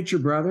 Don't hit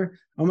your brother.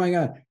 Oh my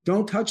God,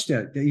 don't touch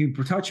that. You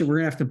touch it, we're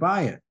gonna have to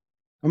buy it.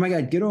 Oh my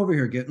God, get over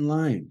here, get in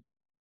line.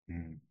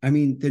 Mm-hmm. I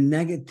mean, the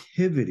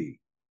negativity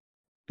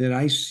that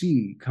I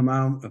see come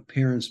out of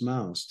parents'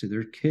 mouths to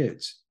their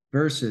kids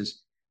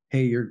versus,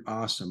 hey, you're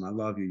awesome. I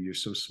love you. You're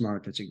so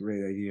smart. That's a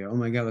great idea. Oh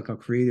my God, look how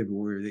creative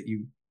we are that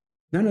you,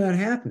 none of that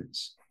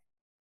happens.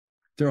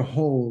 Their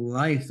whole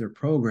life, they're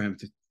programmed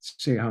to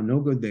say how no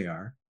good they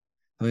are,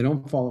 how they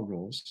don't follow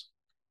rules.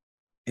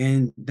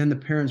 And then the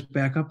parents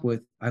back up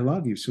with, I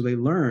love you. So they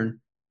learn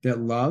that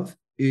love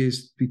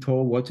is be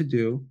told what to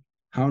do,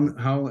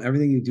 how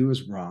everything you do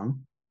is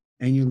wrong.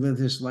 And you live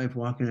this life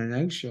walking on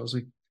eggshells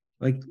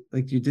like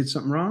you did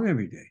something wrong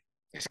every day.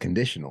 It's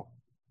conditional.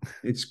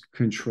 It's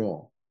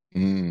control.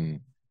 Mm.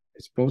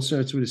 It's both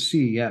starts with a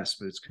C, yes,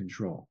 but it's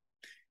control.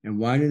 And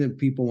why do the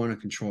people want to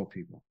control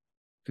people?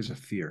 Because of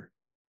fear.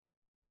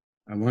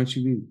 I want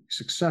you to be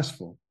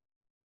successful,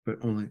 but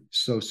only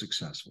so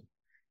successful.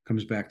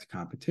 Comes back to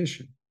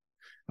competition.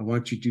 I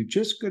want you to do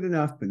just good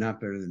enough, but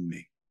not better than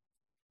me.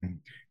 Mm.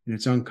 And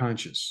it's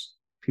unconscious.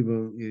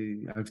 People,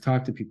 I've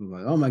talked to people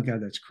about, oh my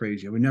God, that's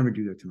crazy. I would never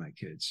do that to my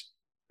kids.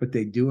 But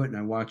they do it, and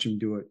I watch them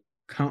do it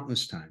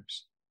countless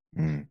times.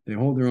 Mm. They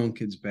hold their own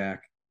kids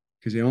back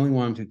because they only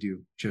want them to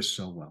do just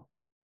so well.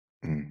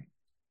 Mm.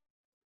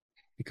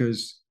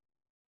 Because,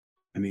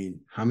 I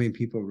mean, how many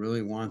people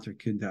really want their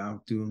kid to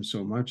outdo them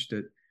so much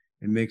that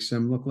it makes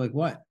them look like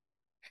what?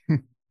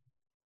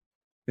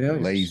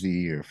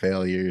 Lazy or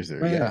failures, or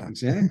right, yeah.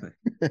 Exactly.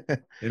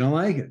 They don't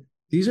like it.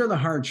 These are the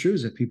hard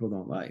truths that people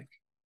don't like.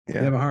 Yeah.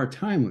 They have a hard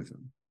time with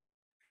them.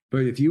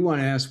 But if you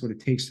want to ask what it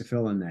takes to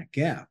fill in that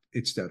gap,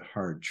 it's that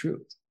hard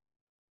truth.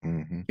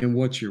 Mm-hmm. And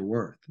what's your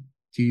worth?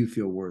 Do you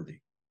feel worthy?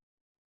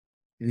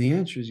 And the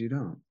answer is you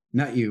don't.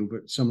 Not you,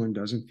 but someone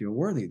doesn't feel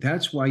worthy.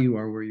 That's why you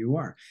are where you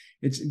are.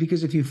 It's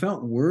because if you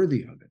felt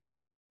worthy of it,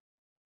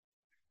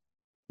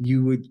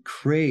 you would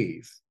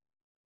crave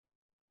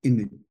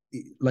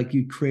like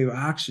you'd crave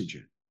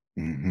oxygen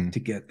to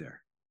get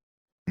there.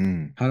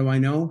 How do I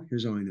know?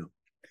 Here's how I know.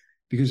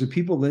 Because the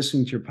people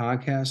listening to your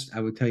podcast,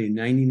 I would tell you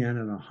 99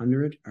 out of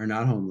 100 are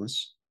not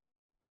homeless.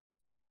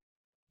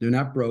 They're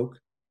not broke,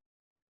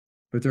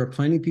 but there are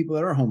plenty of people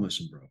that are homeless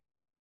and broke.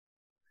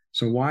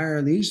 So why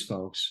are these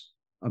folks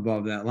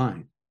above that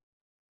line?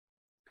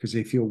 Because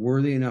they feel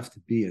worthy enough to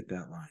be at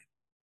that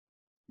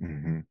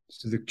line.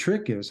 So the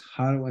trick is,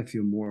 how do I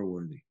feel more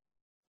worthy?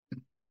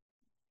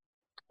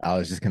 I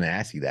was just going to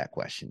ask you that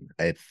question.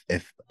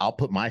 If I'll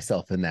put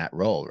myself in that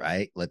role,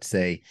 right? Let's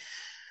say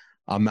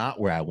I'm not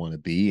where I want to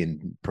be,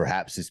 and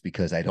perhaps it's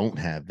because I don't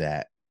have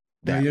that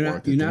No, you're worth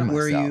not. You're not myself,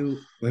 where you.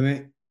 Wait a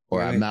minute.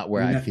 or I'm not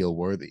where I feel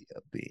worthy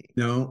of being.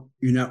 No,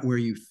 you're not where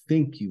you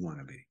think you want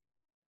to be.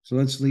 So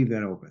let's leave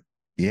that open.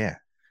 Yeah.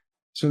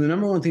 So the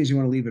number one thing is you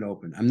want to leave it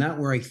open. I'm not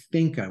where I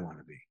think I want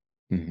to be.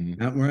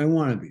 Not where I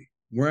want to be.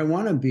 Where I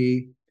want to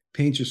be,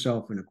 paint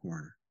yourself in a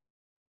corner.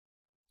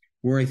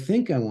 Where I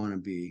think I want to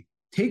be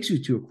takes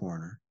you to a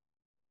corner,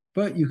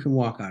 but you can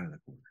walk out of the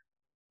corner.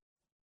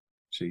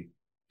 See,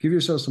 give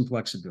yourself some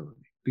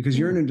flexibility because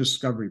you're in a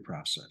discovery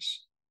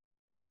process.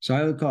 So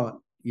I would call it,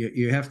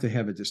 you have to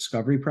have a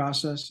discovery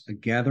process, a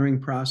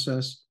gathering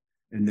process,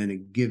 and then a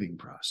giving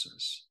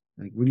process.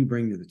 Like, what do you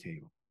bring to the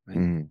table?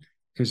 Right?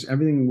 Because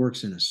everything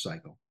works in a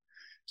cycle.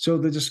 So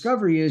the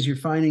discovery is you're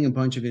finding a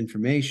bunch of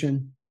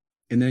information,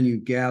 and then you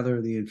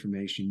gather the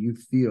information you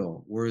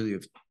feel worthy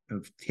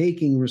of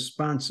taking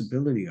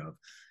responsibility of,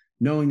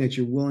 knowing that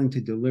you're willing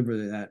to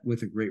deliver that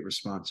with a great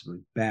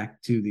responsibility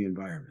back to the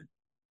environment.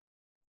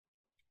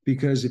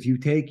 Because if you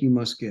take, you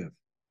must give.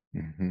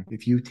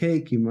 If you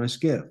take, you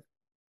must give.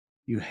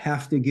 You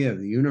have to give.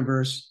 The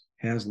universe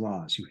has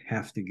laws. You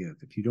have to give.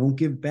 If you don't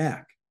give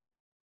back,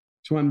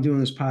 that's why I'm doing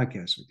this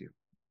podcast with you.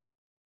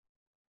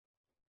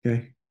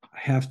 Okay? I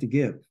have to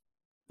give.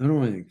 I don't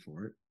want anything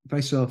for it. If I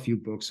sell a few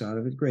books out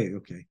of it, great.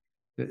 Okay.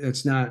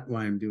 That's not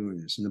why I'm doing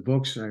this. And the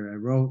books I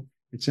wrote,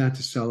 it's not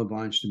to sell a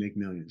bunch to make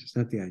millions. It's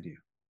not the idea.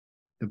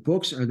 The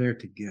books are there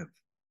to give.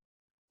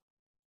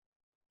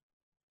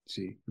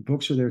 See, the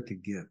books are there to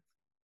give.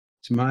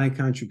 It's my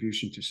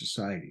contribution to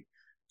society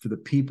for the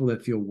people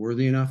that feel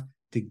worthy enough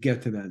to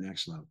get to that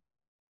next level.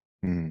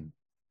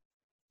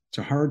 It's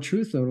a hard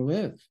truth, though, to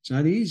live. It's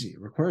not easy.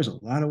 It requires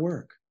a lot of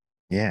work.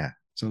 Yeah.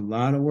 It's a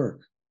lot of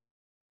work.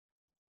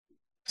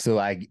 So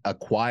I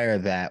acquire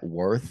that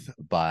worth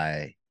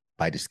by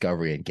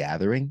discovery and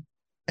gathering,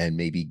 and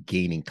maybe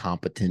gaining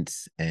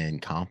competence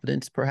and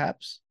confidence,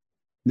 perhaps.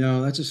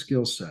 No, that's a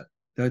skill set.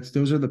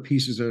 Those are the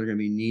pieces that are going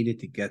to be needed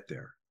to get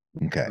there.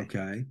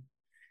 Okay.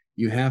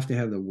 You have to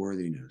have the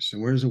worthiness.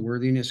 And where's the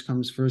worthiness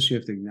comes first? You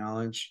have to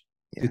acknowledge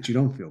that you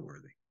don't feel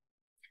worthy.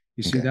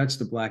 You see, that's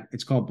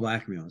it's called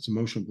blackmail. It's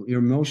emotional. You're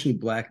emotionally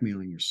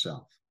blackmailing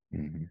yourself.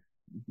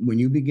 When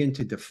you begin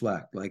to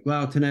deflect, like,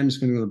 well, tonight I'm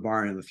just going to go to the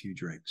bar and have a few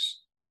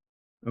drinks.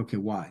 Okay,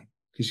 why?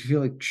 Because you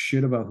feel like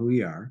shit about who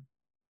you are,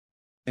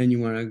 and you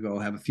want to go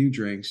have a few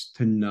drinks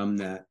to numb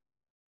that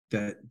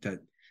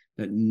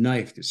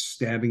knife that's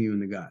stabbing you in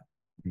the gut,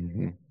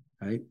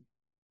 right?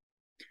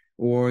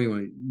 Or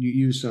you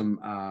use some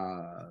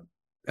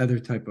other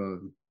type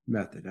of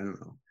method. I don't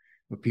know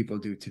what people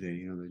do today.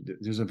 You know,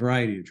 there's a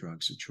variety of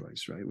drugs of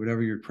choice, right?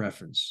 Whatever your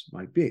preference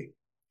might be.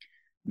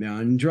 Now,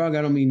 in drug,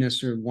 I don't mean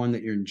necessarily one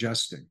that you're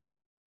ingesting.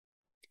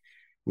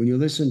 When you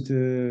listen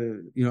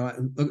to,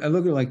 I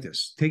look at it like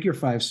this. Take your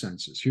five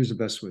senses. Here's the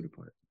best way to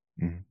put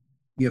it.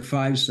 You have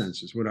five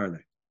senses. What are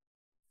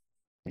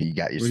they? You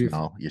got your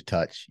smell, your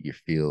touch, your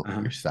feel,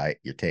 your sight,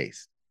 your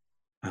taste.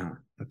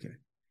 Okay.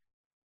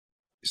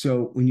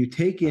 So when you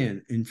take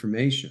in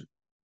information,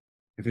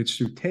 if it's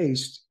through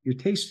taste, you're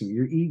tasting,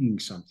 you're eating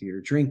something,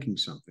 you're drinking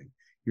something,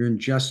 you're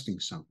ingesting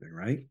something,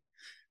 right?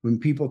 When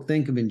people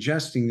think of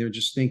ingesting, they're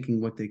just thinking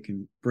what they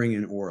can bring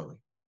in orally.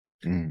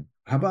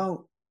 How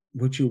about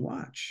what you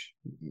watch,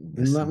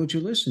 and not what you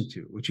listen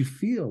to, what you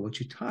feel, what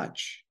you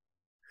touch?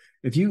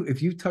 If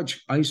you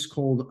touch ice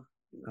cold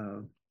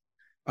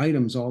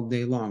items all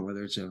day long,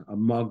 whether it's a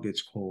mug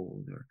that's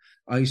cold or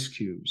ice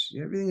cubes,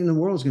 everything in the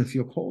world is going to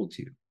feel cold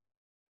to you,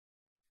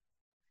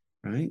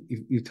 right?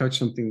 You touch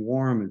something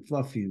warm and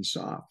fluffy and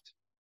soft,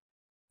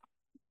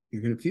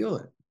 you're going to feel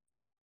it,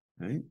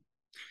 right?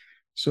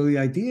 So the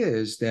idea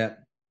is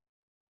that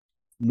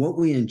what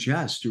we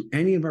ingest through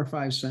any of our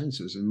five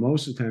senses, and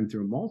most of the time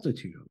through a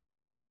multitude of them,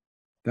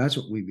 that's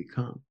what we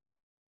become.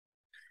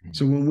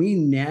 So when we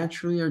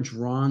naturally are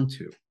drawn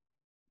to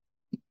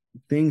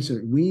things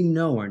that we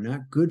know are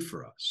not good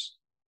for us,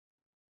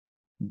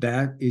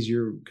 that is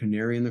your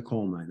canary in the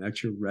coal mine.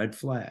 That's your red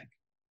flag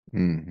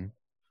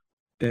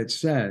that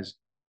says,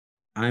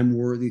 I'm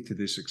worthy to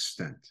this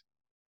extent.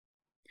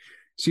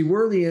 See,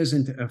 worthy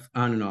isn't an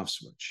on and off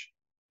switch.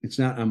 It's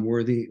not I'm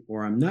worthy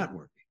or I'm not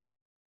worthy.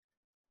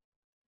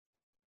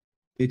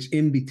 It's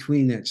in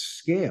between that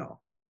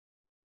scale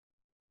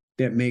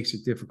that makes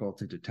it difficult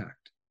to detect.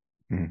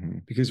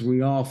 Because we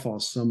all fall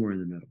somewhere in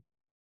the middle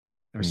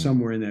or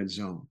somewhere in that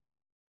zone.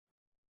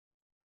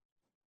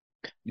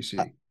 You see?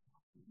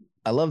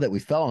 I love that we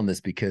fell on this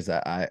because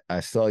I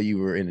saw you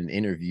were in an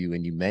interview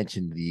and you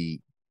mentioned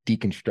the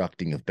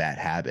deconstructing of bad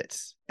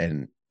habits.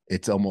 And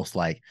it's almost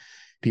like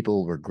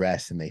people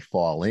regress and they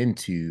fall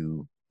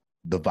into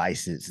the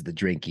vices, the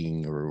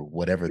drinking or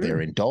whatever they're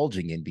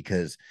indulging in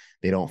because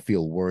they don't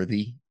feel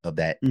worthy of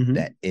that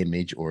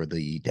image or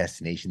the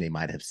destination they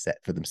might have set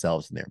for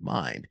themselves in their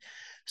mind.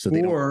 So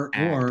they don't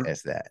act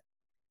as that.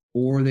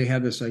 Or they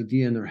have this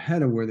idea in their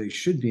head of where they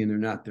should be and they're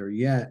not there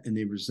yet, and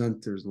they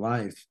resent their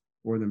life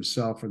or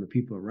themselves or the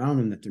people around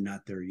them that they're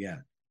not there yet.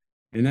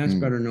 And that's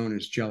better known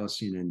as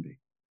jealousy and envy.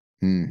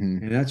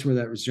 And that's where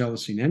that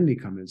jealousy and envy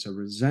come in. It's a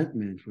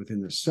resentment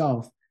within the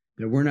self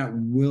that we're not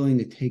willing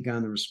to take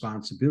on the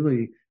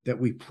responsibility that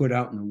we put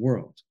out in the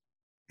world.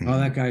 Oh,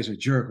 that guy's a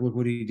jerk. Look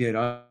what he did.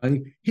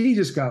 He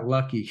just got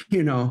lucky.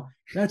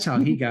 That's how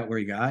he got where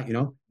he got,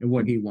 and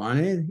what he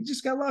wanted. He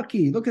just got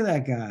lucky. Look at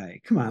that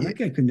guy. Come on. That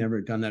guy could never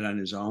have done that on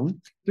his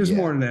own. There's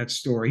more to that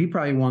story. He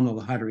probably won the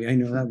lottery. I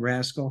know that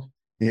rascal.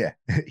 Yeah.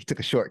 He took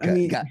a shortcut.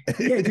 He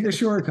took a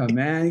shortcut,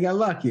 man. He got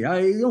lucky.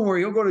 Don't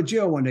worry. He'll go to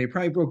jail one day.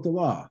 Probably broke the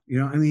law.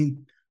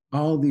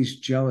 All these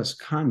jealous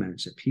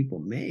comments that people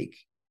make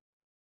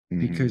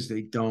because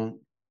they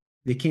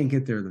can't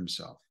get there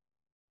themselves.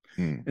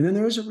 And then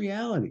there is a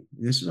reality.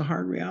 This is a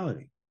hard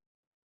reality.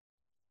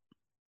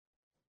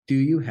 Do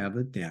you have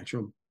the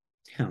natural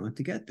talent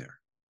to get there?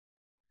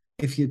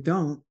 If you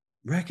don't,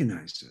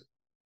 recognize it,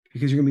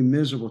 because you're going to be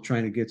miserable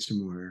trying to get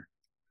somewhere.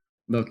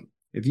 Look,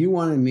 if you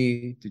wanted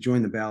me to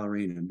join the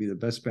ballerina and be the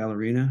best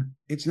ballerina,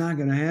 it's not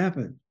going to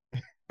happen.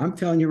 I'm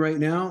telling you right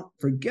now,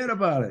 forget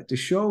about it. The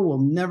show will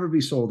never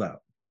be sold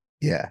out.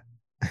 Yeah.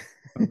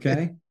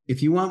 Okay.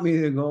 If you want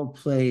me to go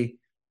play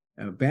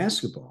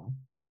basketball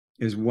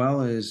as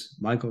well as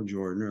Michael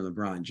Jordan or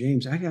LeBron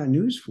James, I got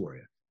news for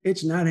you.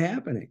 It's not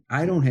happening.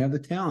 I don't have the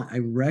talent. I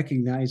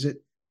recognize it.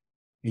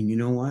 And you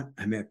know what?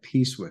 I'm at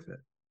peace with it.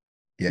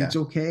 Yeah. It's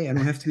okay. I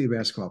don't have to be a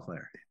basketball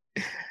player.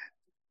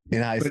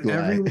 In high school,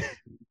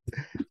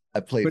 I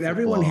played But football.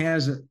 Everyone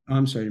has it.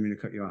 I'm sorry, I didn't mean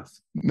to cut you off.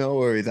 No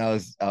worries. I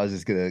was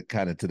just gonna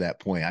kind of to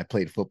that point. I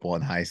played football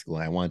in high school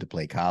and I wanted to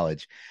play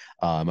college.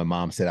 My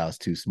mom said I was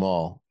too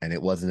small, and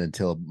it wasn't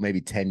until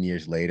maybe 10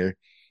 years later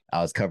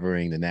I was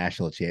covering the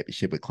national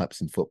championship with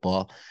Clemson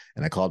football,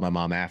 and I called my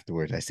mom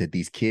afterwards. I said,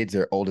 "These kids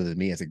are older than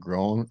me as a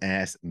grown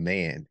ass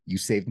man. You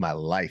saved my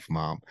life,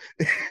 Mom."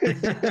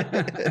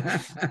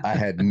 I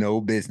had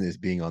no business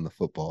being on the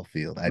football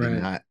field. I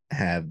did not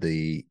have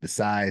the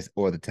size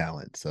or the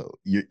talent. So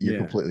you're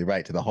completely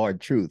right to the hard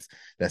truths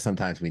that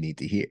sometimes we need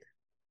to hear.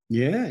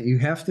 Yeah, you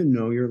have to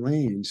know your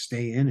lane and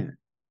stay in it,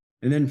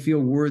 and then feel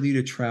worthy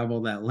to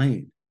travel that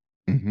lane.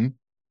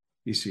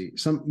 You see,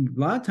 a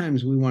lot of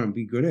times we want to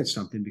be good at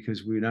something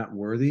because we're not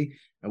worthy,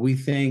 and we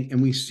think, and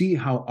we see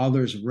how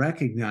others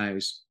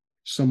recognize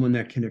someone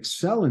that can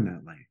excel in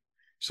that lane.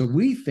 So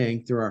we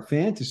think through our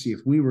fantasy,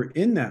 if we were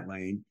in that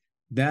lane,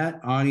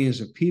 that audience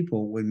of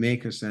people would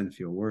make us then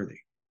feel worthy.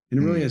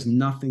 And it really has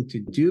nothing to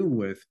do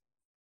with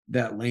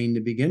that lane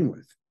to begin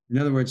with. In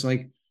other words,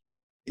 like,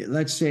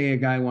 let's say a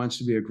guy wants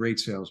to be a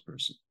great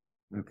salesperson.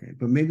 Okay,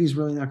 but maybe he's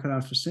really not cut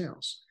out for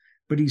sales,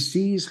 but he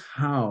sees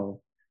how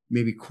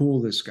maybe cool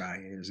this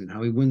guy is and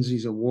how he wins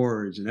these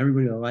awards and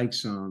everybody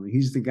likes him.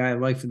 He's the guy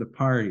life of the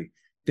party.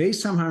 They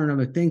somehow or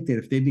another think that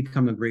if they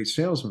become a great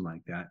salesman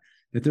like that,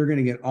 that they're going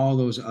to get all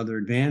those other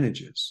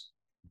advantages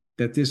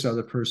that this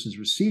other person's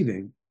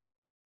receiving,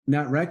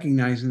 not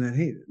recognizing that,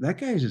 hey, that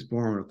guy is just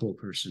born with a cool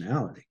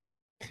personality.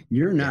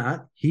 You're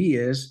not. He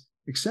is.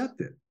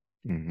 Accept it.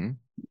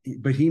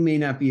 But he may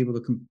not be able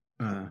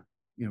to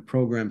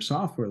program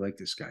software like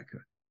this guy could.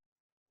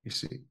 You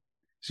see.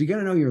 So you got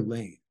to know your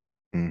lane.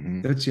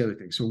 That's the other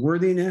thing. So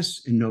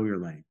worthiness and know your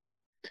lane,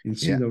 and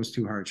see those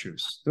two hard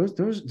truths.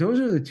 Those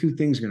are the two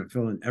things going to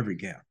fill in every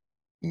gap.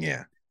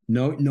 Yeah.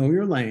 Know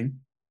your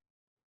lane,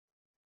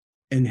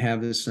 and have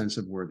this sense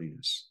of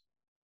worthiness,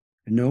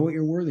 and know what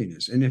your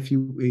worthiness. And if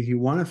you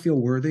want to feel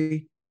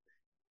worthy,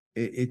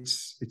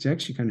 it's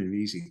actually kind of an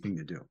easy thing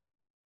to do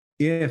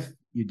if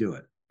you do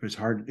it. But it's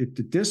hard.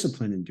 The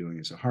discipline in doing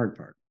it is the hard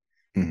part.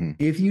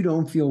 If you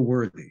don't feel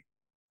worthy,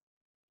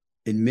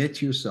 admit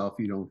to yourself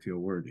you don't feel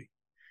worthy.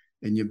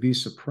 And you'll be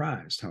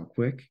surprised how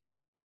quick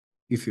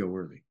you feel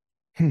worthy.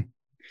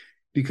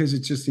 Because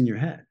it's just in your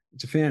head.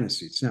 It's a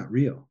fantasy. It's not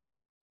real.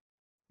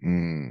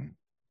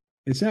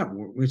 It's not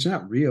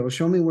real.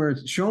 Show me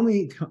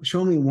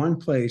one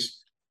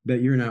place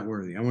that you're not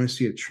worthy. I want to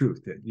see a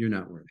truth that you're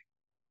not worthy.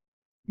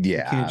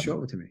 Yeah. You can't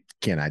show it to me.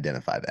 Can't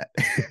identify that.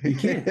 You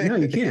can't. No,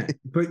 you can't.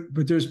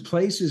 But there's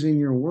places in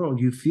your world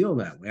you feel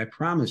that way. I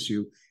promise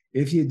you,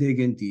 if you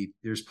dig in deep,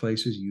 there's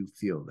places you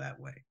feel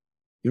that way.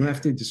 You don't have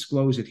to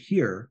disclose it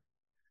here.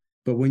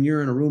 But when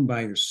you're in a room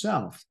by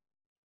yourself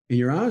and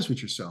you're honest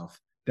with yourself,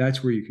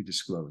 that's where you could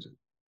disclose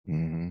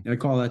it. I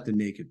call that the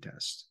naked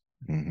test.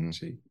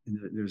 See, and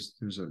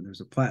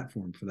there's a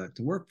platform for that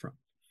to work from.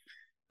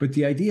 But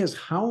the idea is,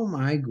 how am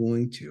I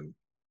going to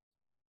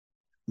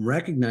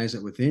recognize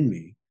it within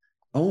me,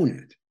 own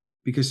it?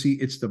 Because see,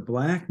 it's the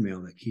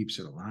blackmail that keeps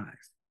it alive.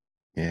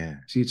 Yeah.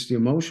 See, it's the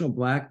emotional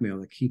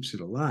blackmail that keeps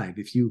it alive.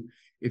 If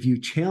you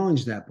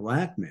challenge that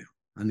blackmail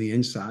on the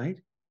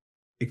inside,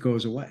 it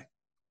goes away.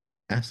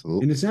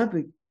 Absolutely. And it's not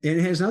And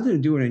it has nothing to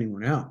do with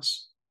anyone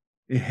else.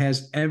 It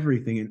has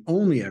everything and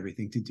only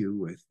everything to do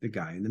with the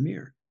guy in the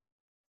mirror.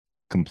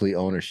 Complete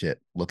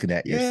ownership, looking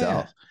at Yeah,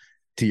 yourself.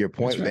 To your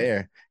point, right.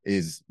 there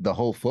is the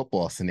whole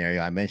football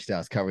scenario. I mentioned I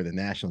was covering the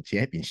national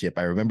championship.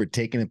 I remember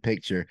taking a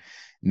picture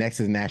next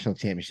to the national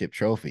championship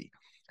trophy.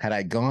 Had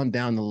I gone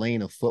down the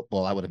lane of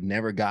football, I would have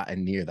never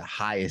gotten near the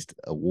highest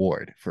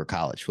award for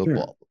college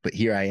football. Sure. But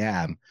here I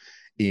am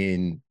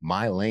in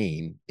my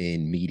lane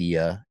in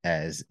media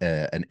as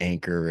an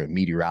anchor, a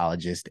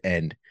meteorologist,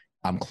 and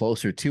I'm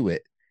closer to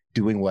it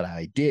doing what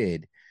I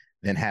did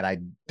than had I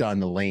done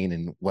the lane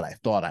and what I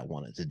thought I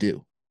wanted to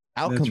do.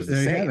 Outcomes there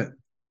the same. You have it.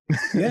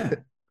 Yeah,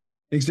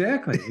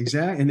 exactly.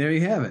 And there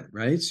you have it,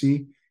 right?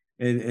 See,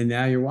 and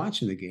now you're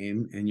watching the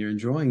game and you're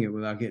enjoying it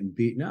without getting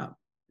beaten up.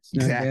 It's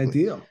not a bad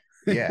deal.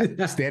 Yeah,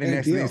 standing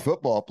next to these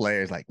football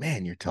players, like,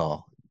 man, you're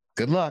tall.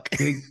 Good luck.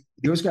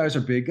 Those guys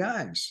are big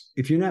guys.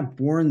 If you're not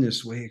born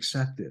this way,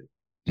 accept it.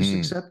 Just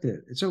accept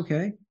it. It's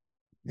okay.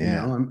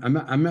 Yeah. You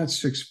know, I'm not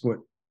 6 foot,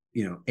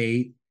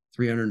 8,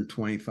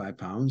 325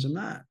 pounds. I'm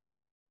not.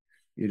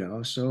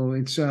 So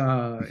it's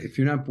if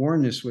you're not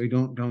born this way,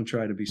 don't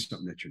try to be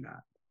something that you're not.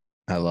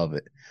 I love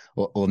it.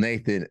 Well,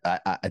 Nathan,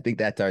 I think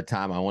that's our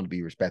time. I want to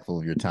be respectful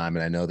of your time,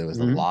 and I know there was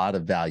a lot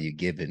of value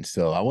given.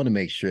 So I want to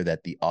make sure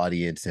that the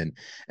audience and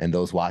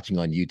those watching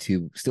on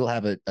YouTube still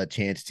have a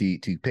chance to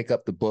pick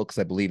up the books.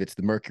 I believe it's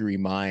The Mercury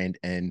Mind,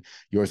 and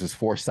yours was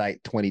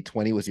Foresight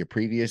 2020 was your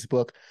previous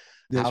book.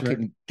 That's how right.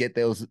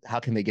 How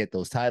can they get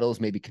those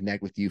titles? Maybe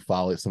connect with you,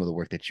 follow some of the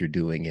work that you're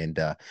doing, and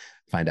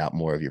find out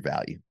more of your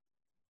value.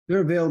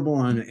 They're available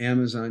on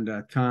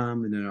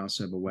Amazon.com, and then I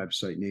also have a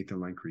website,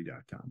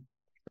 NathanLancry.com.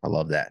 I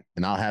love that.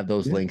 And I'll have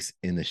those links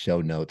in the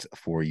show notes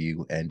for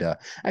you. And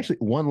actually,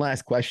 one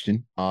last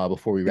question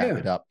before we wrap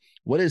it up.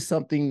 What is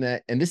something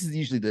that, and this is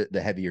usually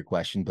the heavier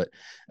question, but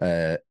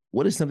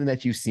what is something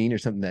that you've seen or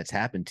something that's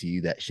happened to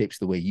you that shapes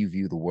the way you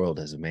view the world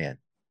as a man?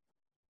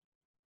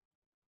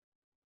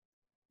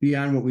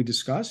 Beyond what we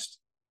discussed?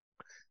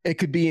 It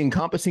could be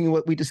encompassing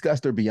what we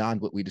discussed or beyond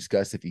what we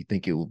discussed if you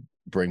think it will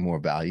bring more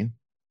value.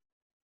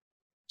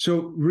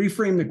 So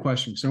reframe the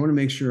question because I want to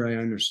make sure I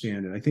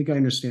understand it. I think I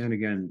understand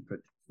again, but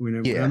when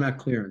I'm not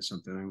clear on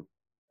something.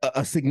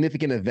 A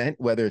significant event,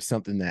 whether it's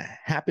something that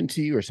happened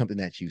to you or something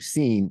that you've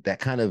seen that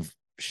kind of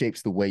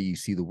shapes the way you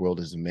see the world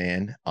as a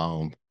man.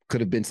 Could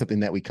have been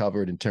something that we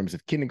covered in terms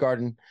of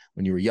kindergarten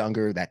when you were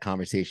younger, that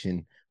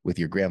conversation with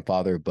your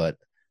grandfather. But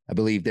I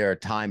believe there are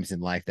times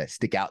in life that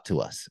stick out to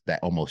us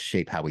that almost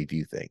shape how we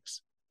view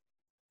things.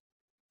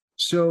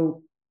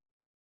 So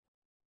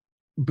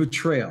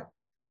betrayal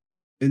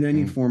in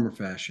any form or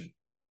fashion.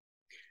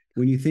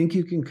 When you think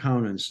you can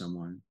count on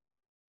someone,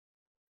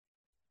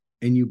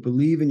 and you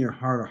believe in your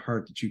heart of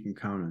heart that you can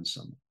count on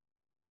someone,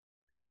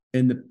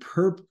 and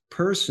the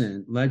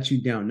person lets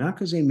you down, not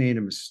because they made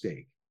a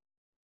mistake,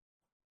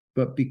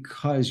 but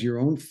because your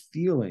own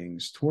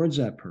feelings towards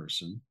that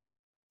person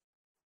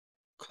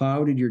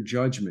clouded your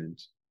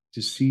judgment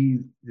to see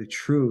the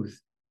truth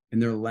in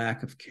their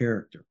lack of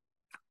character.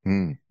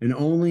 And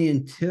only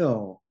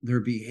until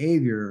their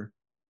behavior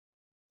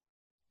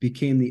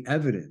became the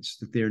evidence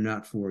that they're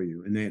not for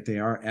you and that they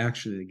are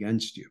actually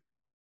against you.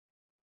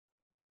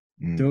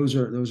 Those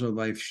are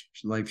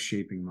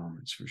life-shaping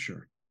moments for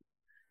sure.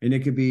 And it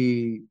could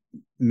be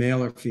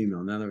male or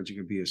female. In other words, it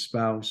could be a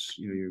spouse,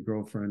 your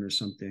girlfriend or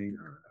something,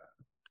 or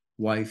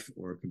a wife,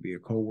 or it could be a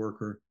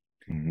coworker.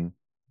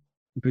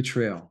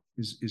 Betrayal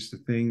is the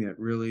thing that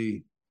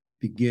really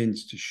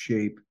begins to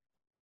shape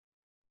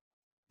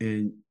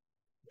and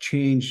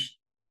change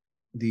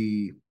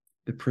the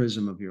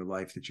prism of your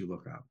life that you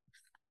look at.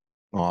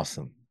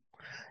 Awesome.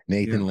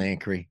 Nathan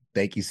Lancry,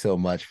 thank you so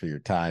much for your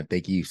time.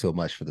 Thank you so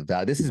much for the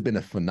value. This has been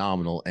a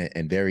phenomenal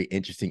and very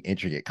interesting,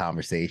 intricate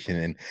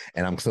conversation.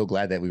 And I'm so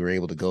glad that we were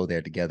able to go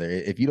there together.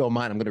 If you don't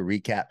mind, I'm going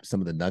to recap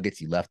some of the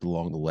nuggets you left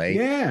along the way.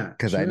 Yeah.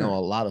 Because I know a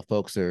lot of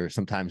folks are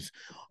sometimes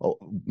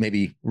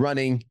maybe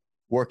running,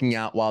 working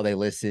out while they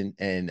listen.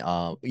 And,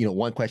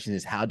 one question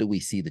is, how do we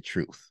see the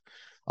truth?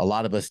 A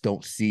lot of us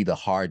don't see the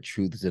hard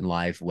truths in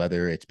life,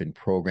 whether it's been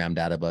programmed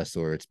out of us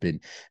or it's been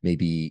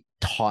maybe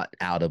taught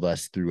out of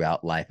us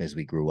throughout life as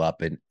we grew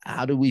up. And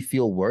how do we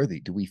feel worthy?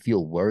 Do we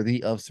feel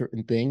worthy of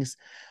certain things?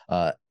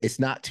 It's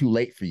not too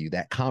late for you.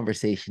 That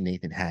conversation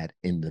Nathan had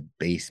in the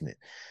basement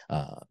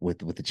with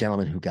the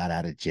gentleman who got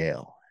out of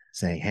jail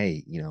saying,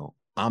 hey,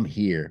 I'm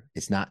here.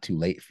 It's not too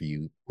late for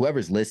you.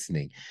 Whoever's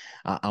listening,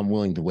 I'm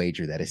willing to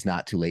wager that it's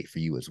not too late for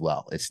you as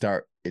well. It's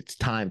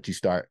time to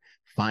start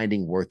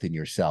finding worth in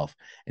yourself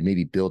and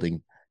maybe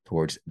building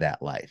towards that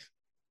life.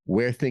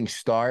 Where things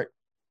start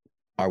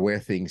are where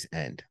things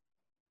end.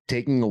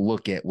 Taking a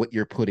look at what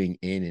you're putting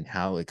in and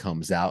how it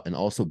comes out, and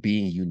also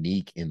being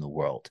unique in the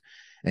world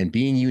and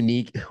being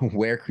unique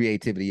where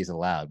creativity is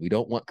allowed. We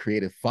don't want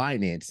creative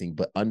financing,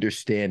 but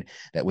understand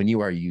that when you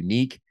are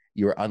unique,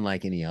 you are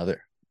unlike any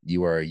other.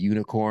 You are a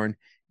unicorn.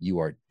 You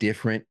are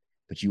different,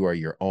 but you are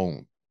your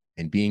own.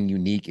 And being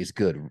unique is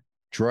good.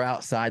 Draw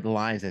outside the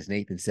lines, as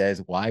Nathan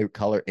says. Why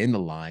color in the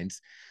lines?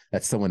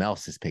 That's someone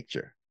else's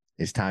picture.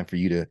 It's time for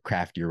you to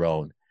craft your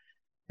own.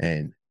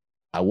 And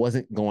I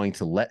wasn't going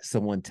to let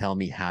someone tell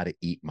me how to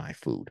eat my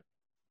food.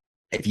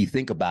 If you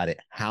think about it,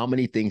 how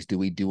many things do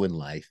we do in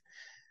life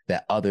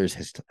that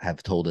others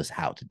have told us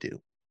how to do?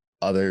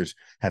 Others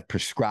have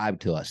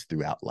prescribed to us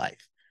throughout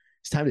life.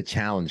 It's time to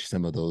challenge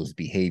some of those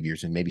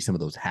behaviors and maybe some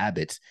of those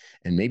habits.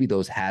 And maybe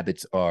those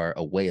habits are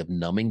a way of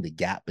numbing the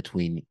gap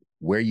between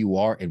where you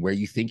are and where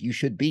you think you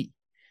should be.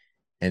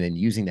 And then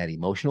using that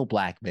emotional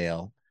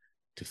blackmail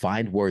to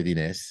find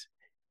worthiness,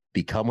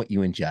 become what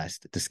you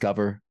ingest,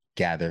 discover,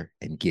 gather,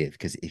 and give.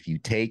 Because if you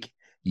take,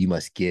 you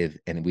must give.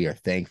 And we are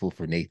thankful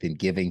for Nathan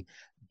giving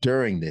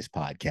during this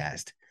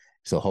podcast.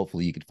 So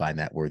hopefully you can find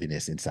that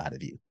worthiness inside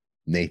of you.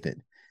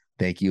 Nathan,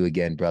 thank you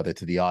again, brother.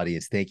 To the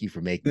audience, thank you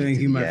for making it to the end.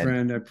 Thank you, my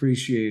friend. I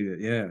appreciate it.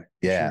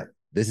 Yeah. Sure.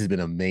 This has been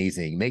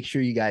amazing. Make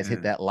sure you guys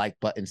hit that like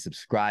button,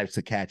 subscribe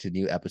to catch a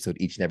new episode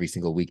each and every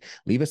single week.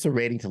 Leave us a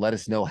rating to let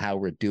us know how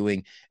we're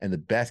doing. And the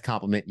best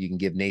compliment you can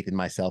give Nathan and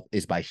myself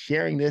is by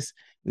sharing this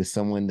with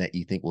someone that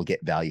you think will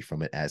get value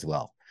from it as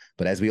well.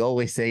 But as we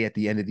always say at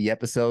the end of the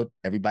episode,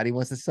 everybody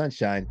wants the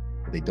sunshine,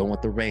 but they don't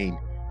want the rain.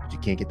 But you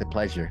can't get the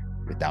pleasure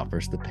without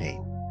first the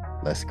pain.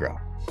 Let's grow.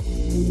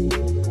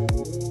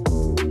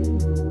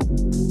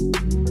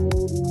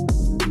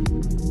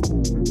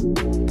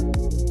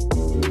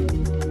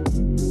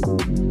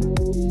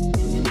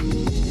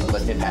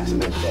 Let's impact some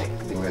men today.